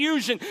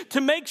confusion,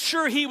 to make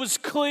sure he was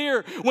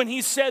clear when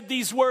he said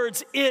these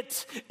words,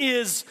 "It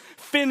is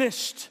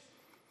finished."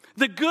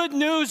 The good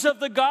news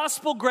of the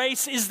gospel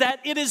grace is that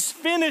it is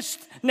finished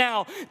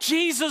now.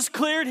 Jesus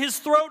cleared his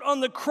throat on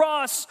the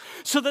cross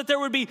so that there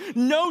would be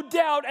no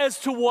doubt as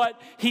to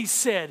what he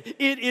said.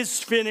 It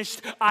is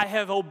finished. I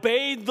have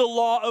obeyed the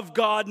law of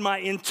God my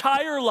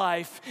entire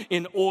life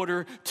in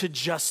order to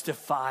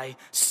justify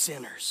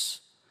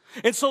sinners.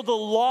 And so the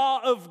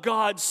law of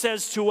God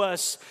says to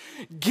us,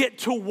 get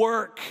to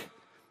work.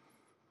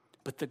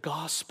 But the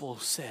gospel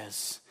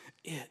says,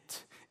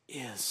 it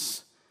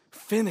is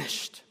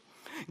finished.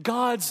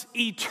 God's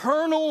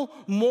eternal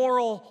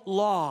moral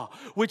law,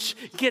 which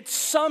gets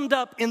summed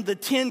up in the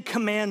 10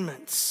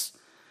 Commandments.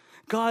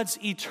 God's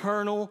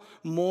eternal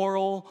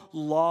moral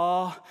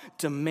law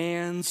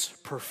demands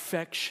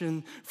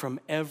perfection from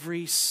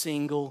every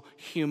single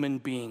human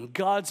being.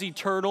 God's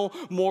eternal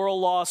moral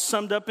law,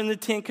 summed up in the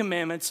 10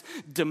 Commandments,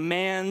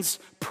 demands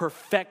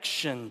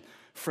perfection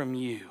from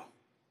you.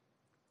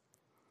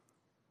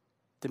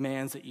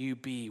 Demands that you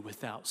be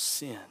without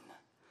sin.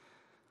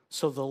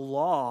 So the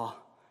law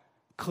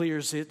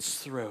clears its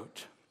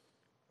throat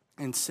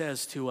and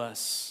says to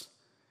us,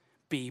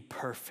 be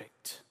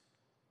perfect.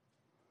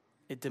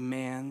 It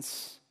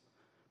demands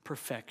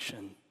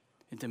perfection.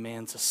 It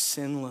demands a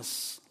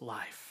sinless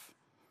life.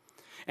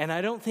 And I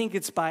don't think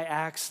it's by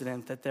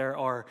accident that there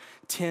are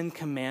 10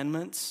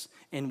 commandments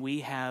and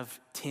we have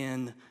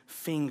 10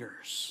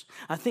 fingers.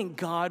 I think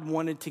God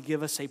wanted to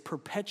give us a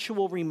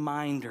perpetual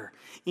reminder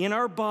in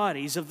our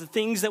bodies of the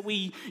things that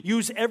we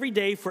use every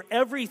day for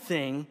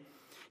everything.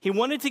 He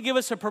wanted to give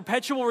us a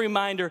perpetual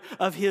reminder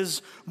of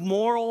his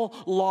moral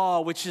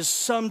law, which is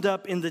summed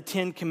up in the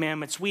 10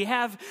 Commandments. We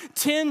have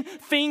 10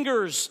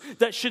 fingers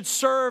that should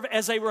serve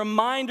as a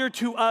reminder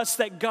to us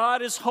that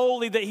God is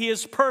holy, that he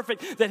is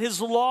perfect, that his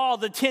law,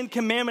 the 10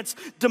 Commandments,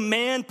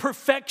 demand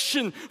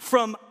perfection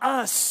from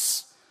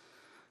us.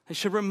 They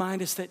should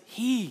remind us that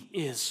he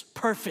is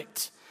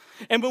perfect.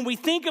 And when we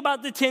think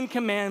about the 10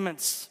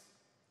 Commandments,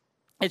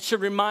 it should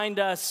remind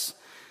us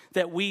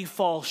that we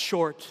fall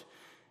short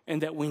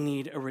and that we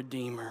need a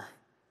Redeemer,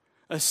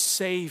 a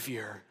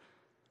Savior,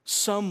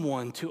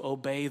 someone to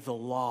obey the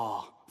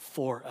law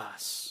for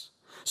us.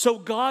 So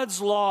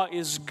God's law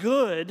is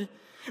good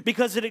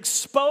because it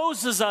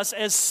exposes us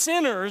as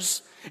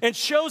sinners and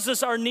shows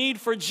us our need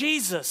for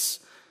Jesus.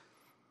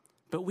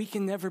 But we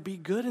can never be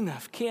good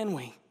enough, can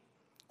we?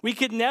 We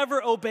could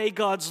never obey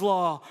God's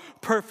law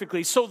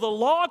perfectly. So the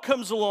law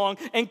comes along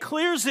and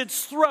clears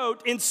its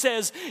throat and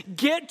says,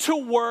 get to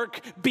work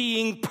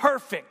being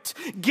perfect.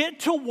 Get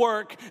to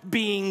work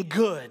being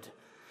good.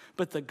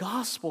 But the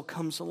gospel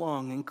comes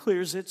along and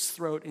clears its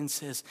throat and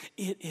says,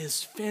 it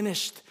is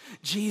finished.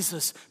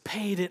 Jesus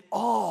paid it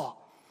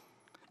all.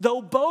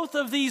 Though both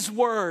of these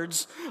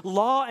words,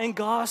 law and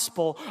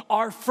gospel,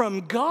 are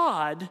from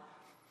God,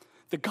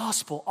 the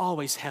gospel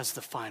always has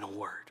the final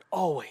word.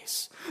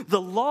 Always.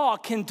 The law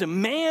can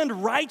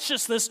demand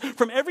righteousness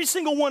from every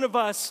single one of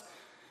us,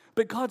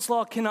 but God's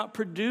law cannot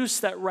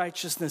produce that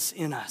righteousness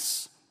in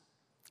us.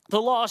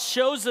 The law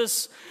shows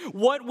us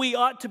what we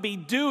ought to be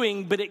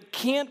doing, but it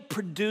can't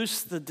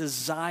produce the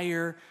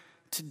desire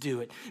to do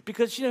it.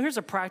 Because, here's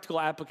a practical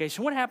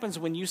application. What happens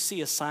when you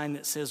see a sign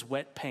that says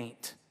wet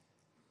paint?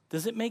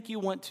 Does it make you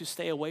want to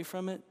stay away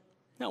from it?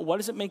 No, what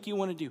does it make you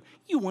want to do?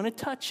 You want to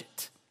touch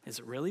it. Is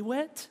it really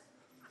wet?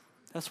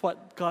 That's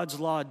what God's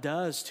law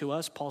does to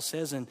us, Paul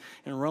says in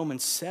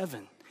Romans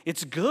 7.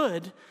 It's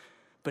good,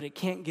 but it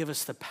can't give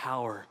us the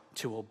power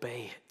to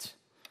obey it.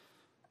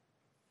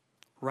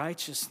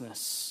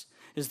 Righteousness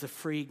is the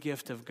free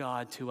gift of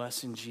God to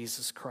us in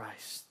Jesus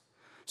Christ.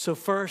 So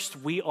first,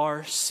 we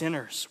are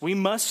sinners. We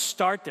must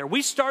start there.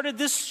 We started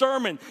this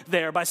sermon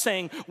there by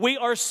saying we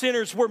are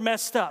sinners, we're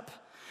messed up.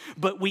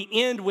 But we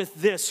end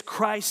with this: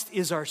 Christ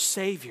is our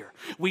Savior.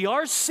 We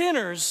are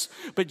sinners,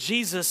 but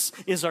Jesus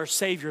is our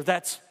Savior.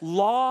 That's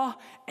law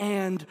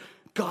and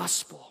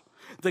gospel.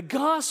 The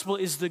gospel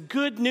is the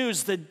good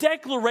news, the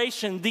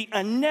declaration, the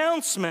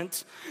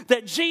announcement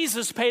that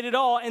Jesus paid it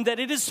all and that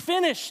it is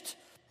finished.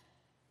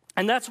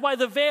 And that's why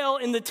the veil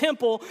in the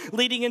temple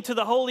leading into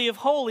the Holy of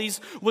Holies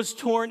was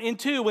torn in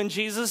two when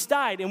Jesus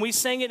died. And we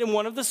sang it in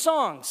one of the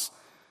songs.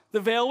 The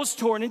veil was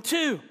torn in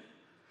two.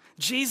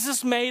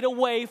 Jesus made a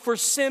way for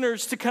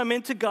sinners to come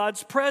into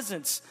God's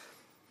presence.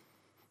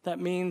 That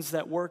means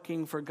that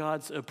working for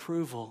God's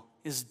approval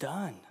is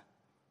done.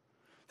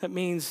 That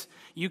means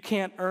you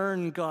can't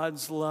earn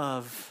God's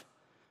love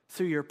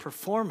through your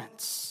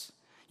performance.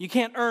 You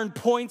can't earn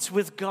points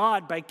with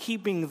God by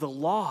keeping the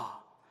law.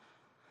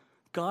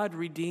 God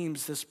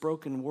redeems this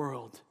broken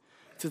world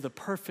through the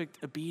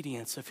perfect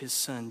obedience of his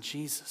Son,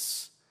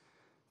 Jesus.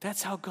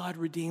 That's how God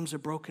redeems a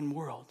broken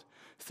world,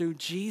 through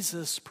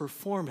Jesus'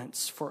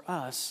 performance for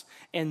us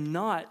and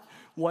not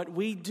what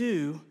we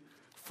do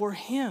for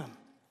him.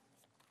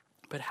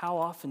 But how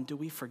often do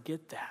we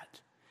forget that?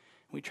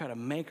 We try to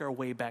make our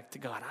way back to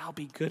God. I'll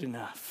be good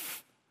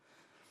enough.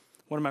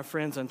 One of my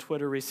friends on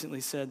Twitter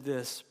recently said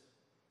this: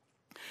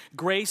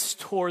 grace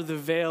tore the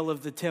veil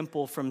of the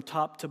temple from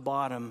top to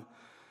bottom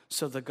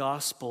so the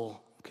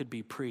gospel could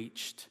be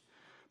preached.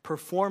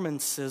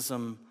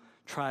 Performancism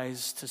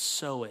tries to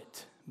sew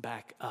it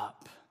back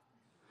up.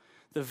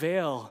 The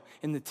veil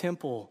in the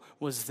temple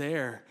was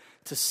there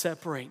to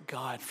separate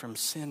God from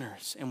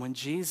sinners. And when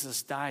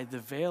Jesus died, the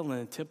veil in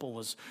the temple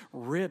was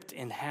ripped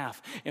in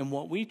half. And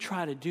what we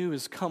try to do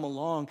is come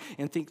along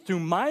and think, through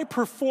my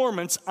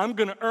performance, I'm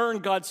going to earn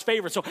God's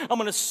favor. So I'm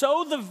going to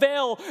sew the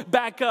veil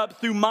back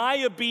up through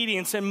my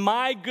obedience and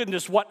my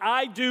goodness, what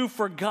I do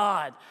for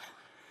God.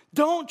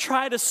 Don't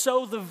try to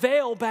sew the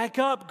veil back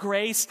up,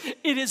 grace.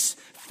 It is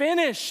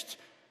finished.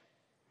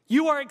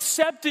 You are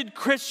accepted,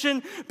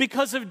 Christian,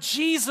 because of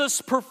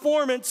Jesus'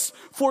 performance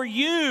for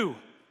you.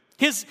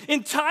 His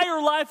entire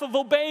life of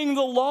obeying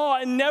the law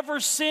and never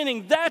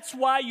sinning. That's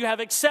why you have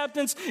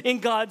acceptance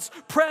in God's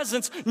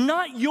presence,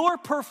 not your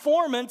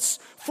performance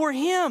for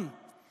him.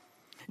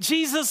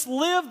 Jesus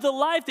lived the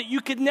life that you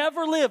could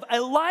never live,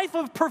 a life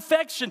of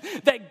perfection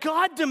that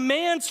God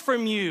demands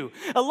from you,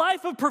 a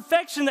life of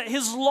perfection that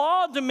his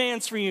law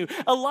demands from you,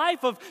 a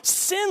life of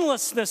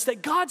sinlessness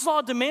that God's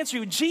law demands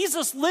from you.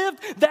 Jesus lived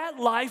that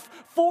life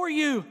for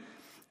you,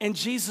 and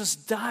Jesus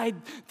died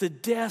the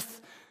death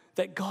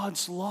that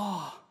God's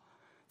law,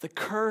 the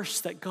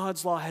curse that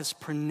God's law has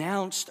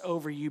pronounced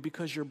over you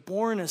because you're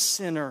born a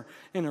sinner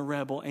and a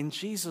rebel, and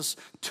Jesus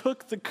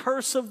took the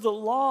curse of the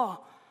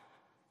law,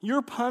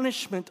 your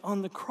punishment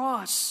on the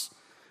cross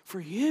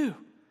for you.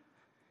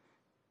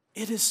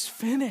 It is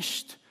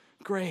finished,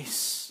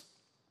 grace.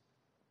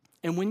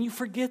 And when you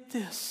forget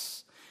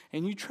this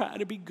and you try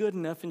to be good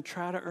enough and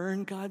try to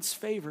earn God's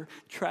favor,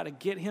 try to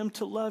get him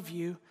to love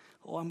you,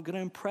 oh, I'm going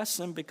to impress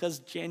him because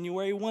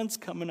January 1's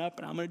coming up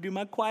and I'm going to do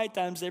my quiet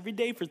times every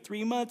day for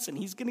 3 months and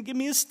he's going to give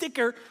me a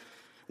sticker.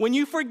 When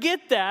you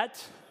forget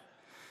that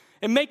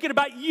and make it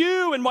about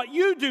you and what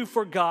you do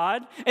for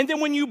God, and then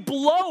when you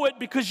blow it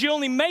because you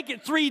only make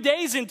it 3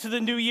 days into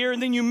the new year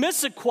and then you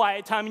miss a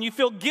quiet time and you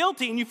feel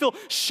guilty and you feel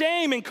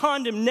shame and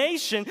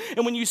condemnation,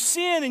 and when you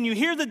sin and you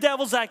hear the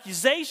devil's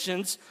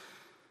accusations,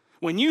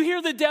 when you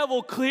hear the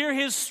devil clear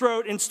his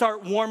throat and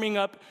start warming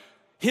up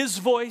his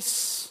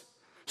voice,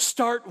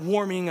 start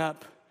warming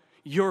up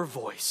your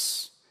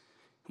voice.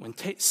 When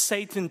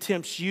Satan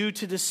tempts you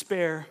to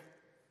despair,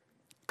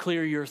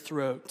 clear your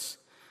throat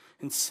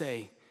and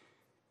say,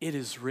 "It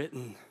is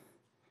written,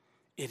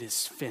 it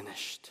is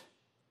finished."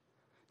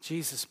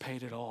 Jesus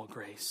paid it all,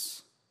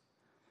 grace.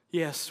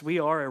 Yes, we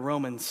are a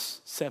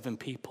Romans 7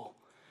 people.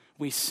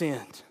 We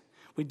sinned.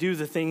 We do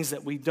the things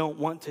that we don't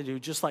want to do,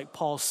 just like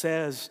Paul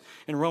says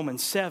in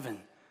Romans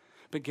 7.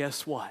 But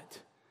guess what?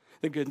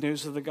 The good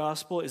news of the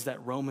gospel is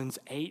that Romans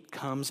 8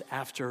 comes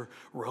after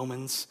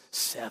Romans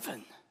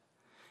 7.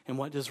 And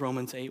what does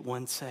Romans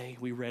 8:1 say?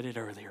 We read it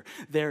earlier.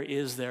 There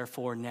is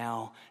therefore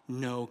now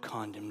no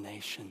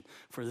condemnation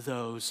for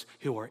those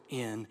who are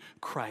in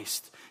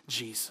Christ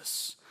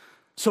Jesus.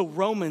 So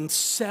Romans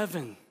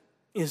 7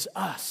 is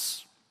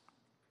us.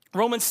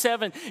 Romans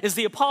 7 is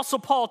the Apostle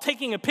Paul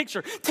taking a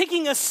picture,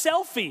 taking a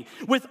selfie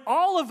with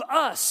all of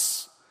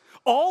us.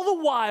 All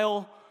the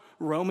while,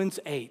 Romans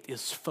 8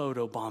 is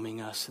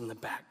photobombing us in the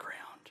background.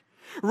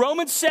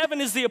 Romans 7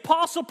 is the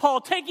Apostle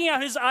Paul taking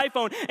out his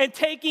iPhone and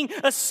taking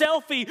a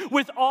selfie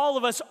with all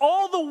of us.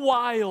 All the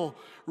while,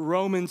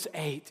 Romans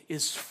 8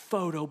 is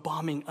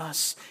photobombing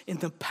us in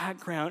the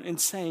background and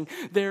saying,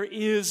 there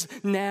is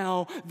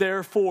now,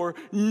 therefore,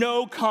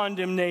 no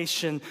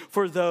condemnation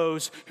for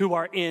those who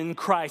are in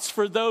Christ,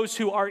 for those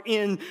who are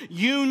in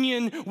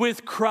union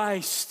with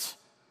Christ.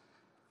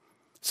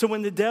 So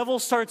when the devil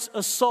starts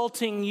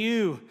assaulting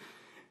you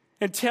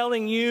and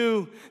telling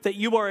you that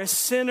you are a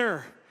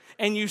sinner,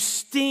 and you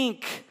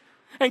stink,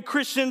 and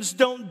Christians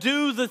don't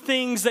do the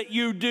things that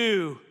you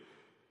do.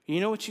 You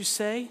know what you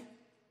say?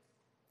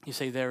 You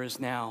say, there is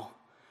now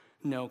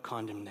no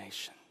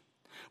condemnation.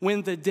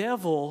 When the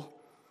devil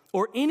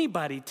or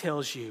anybody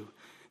tells you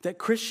that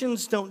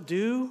Christians don't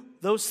do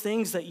those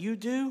things that you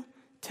do,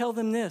 tell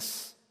them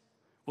this.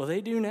 Well,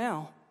 they do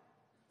now.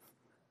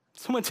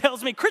 Someone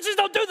tells me, Christians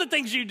don't do the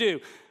things you do.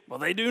 Well,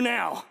 they do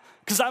now,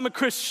 because I'm a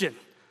Christian.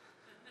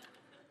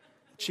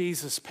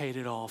 Jesus paid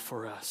it all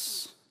for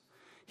us.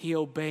 He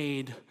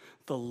obeyed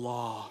the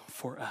law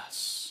for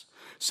us.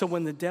 So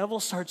when the devil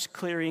starts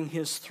clearing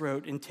his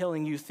throat and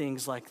telling you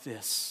things like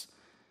this,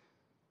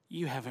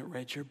 you haven't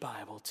read your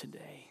Bible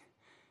today,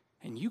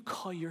 and you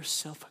call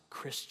yourself a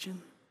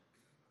Christian?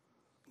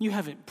 You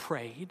haven't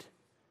prayed.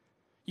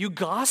 You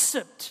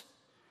gossiped.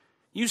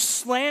 You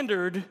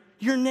slandered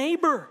your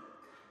neighbor.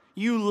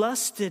 You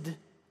lusted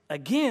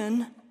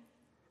again.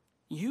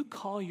 You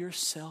call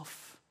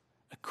yourself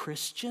a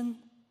Christian?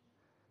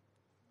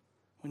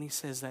 When he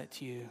says that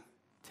to you,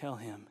 tell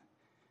him,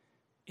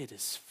 it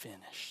is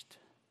finished.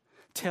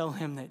 Tell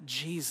him that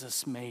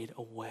Jesus made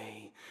a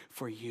way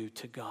for you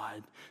to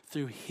God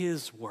through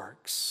his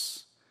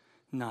works,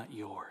 not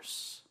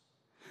yours.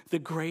 The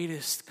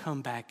greatest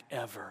comeback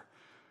ever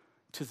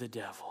to the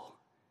devil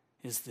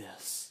is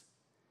this: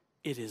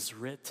 it is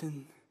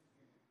written,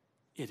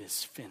 it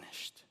is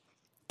finished.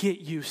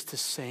 Get used to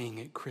saying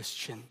it,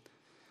 Christian.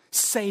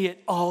 Say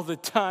it all the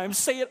time.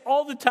 Say it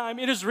all the time.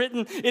 It is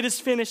written, it is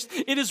finished.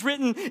 It is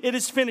written, it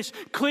is finished.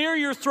 Clear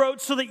your throat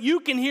so that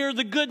you can hear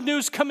the good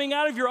news coming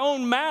out of your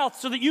own mouth,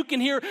 so that you can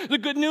hear the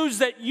good news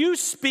that you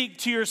speak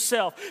to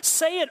yourself.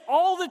 Say it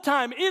all the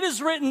time. It is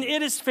written,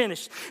 it is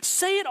finished.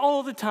 Say it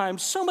all the time,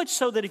 so much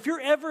so that if you're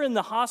ever in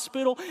the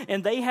hospital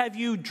and they have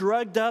you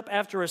drugged up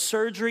after a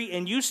surgery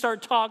and you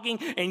start talking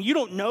and you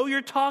don't know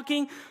you're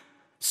talking,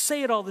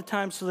 say it all the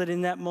time so that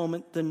in that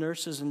moment the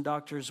nurses and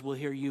doctors will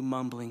hear you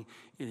mumbling,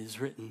 it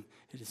is written,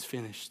 it is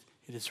finished,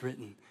 it is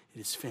written, it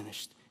is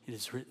finished, it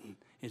is written,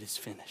 it is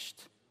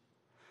finished.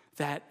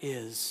 That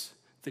is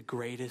the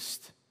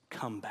greatest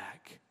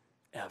comeback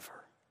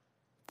ever.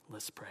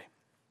 Let's pray.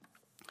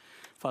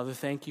 Father,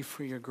 thank you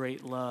for your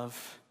great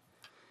love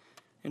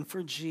and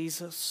for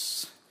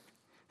Jesus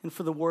and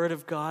for the word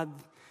of God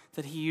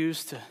that he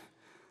used to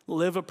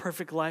live a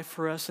perfect life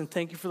for us. And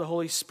thank you for the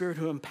Holy Spirit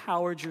who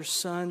empowered your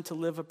Son to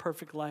live a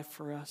perfect life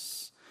for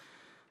us.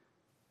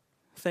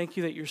 Thank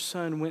you that your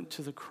Son went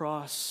to the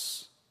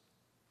cross.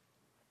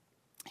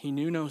 He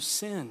knew no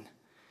sin,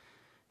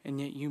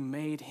 and yet you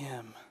made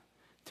him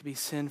to be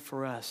sin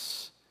for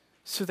us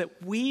so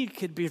that we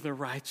could be the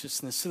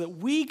righteousness, so that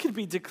we could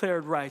be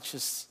declared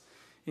righteous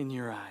in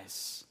your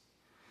eyes.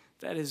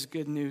 That is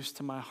good news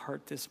to my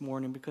heart this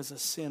morning because I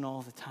sin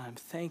all the time.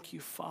 Thank you,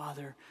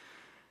 Father,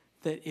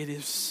 that it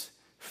is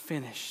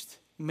finished.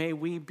 May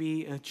we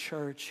be a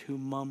church who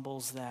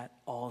mumbles that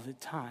all the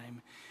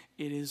time.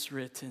 It is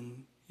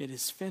written, it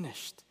is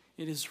finished.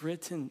 It is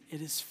written,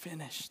 it is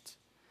finished.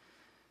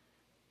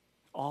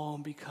 All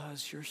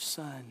because your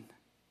Son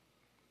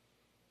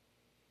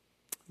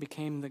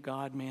became the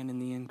God-man in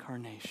the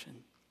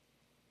incarnation,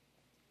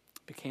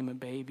 became a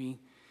baby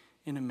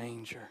in a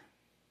manger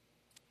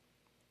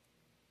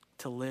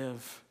to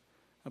live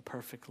a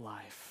perfect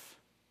life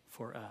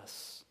for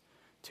us,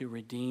 to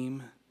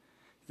redeem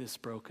this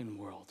broken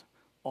world.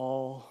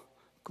 All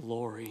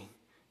glory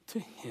to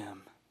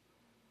him.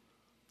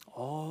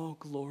 All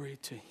glory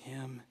to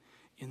him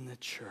in the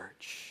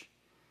church.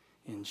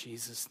 In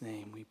Jesus'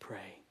 name we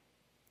pray.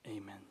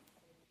 Amen.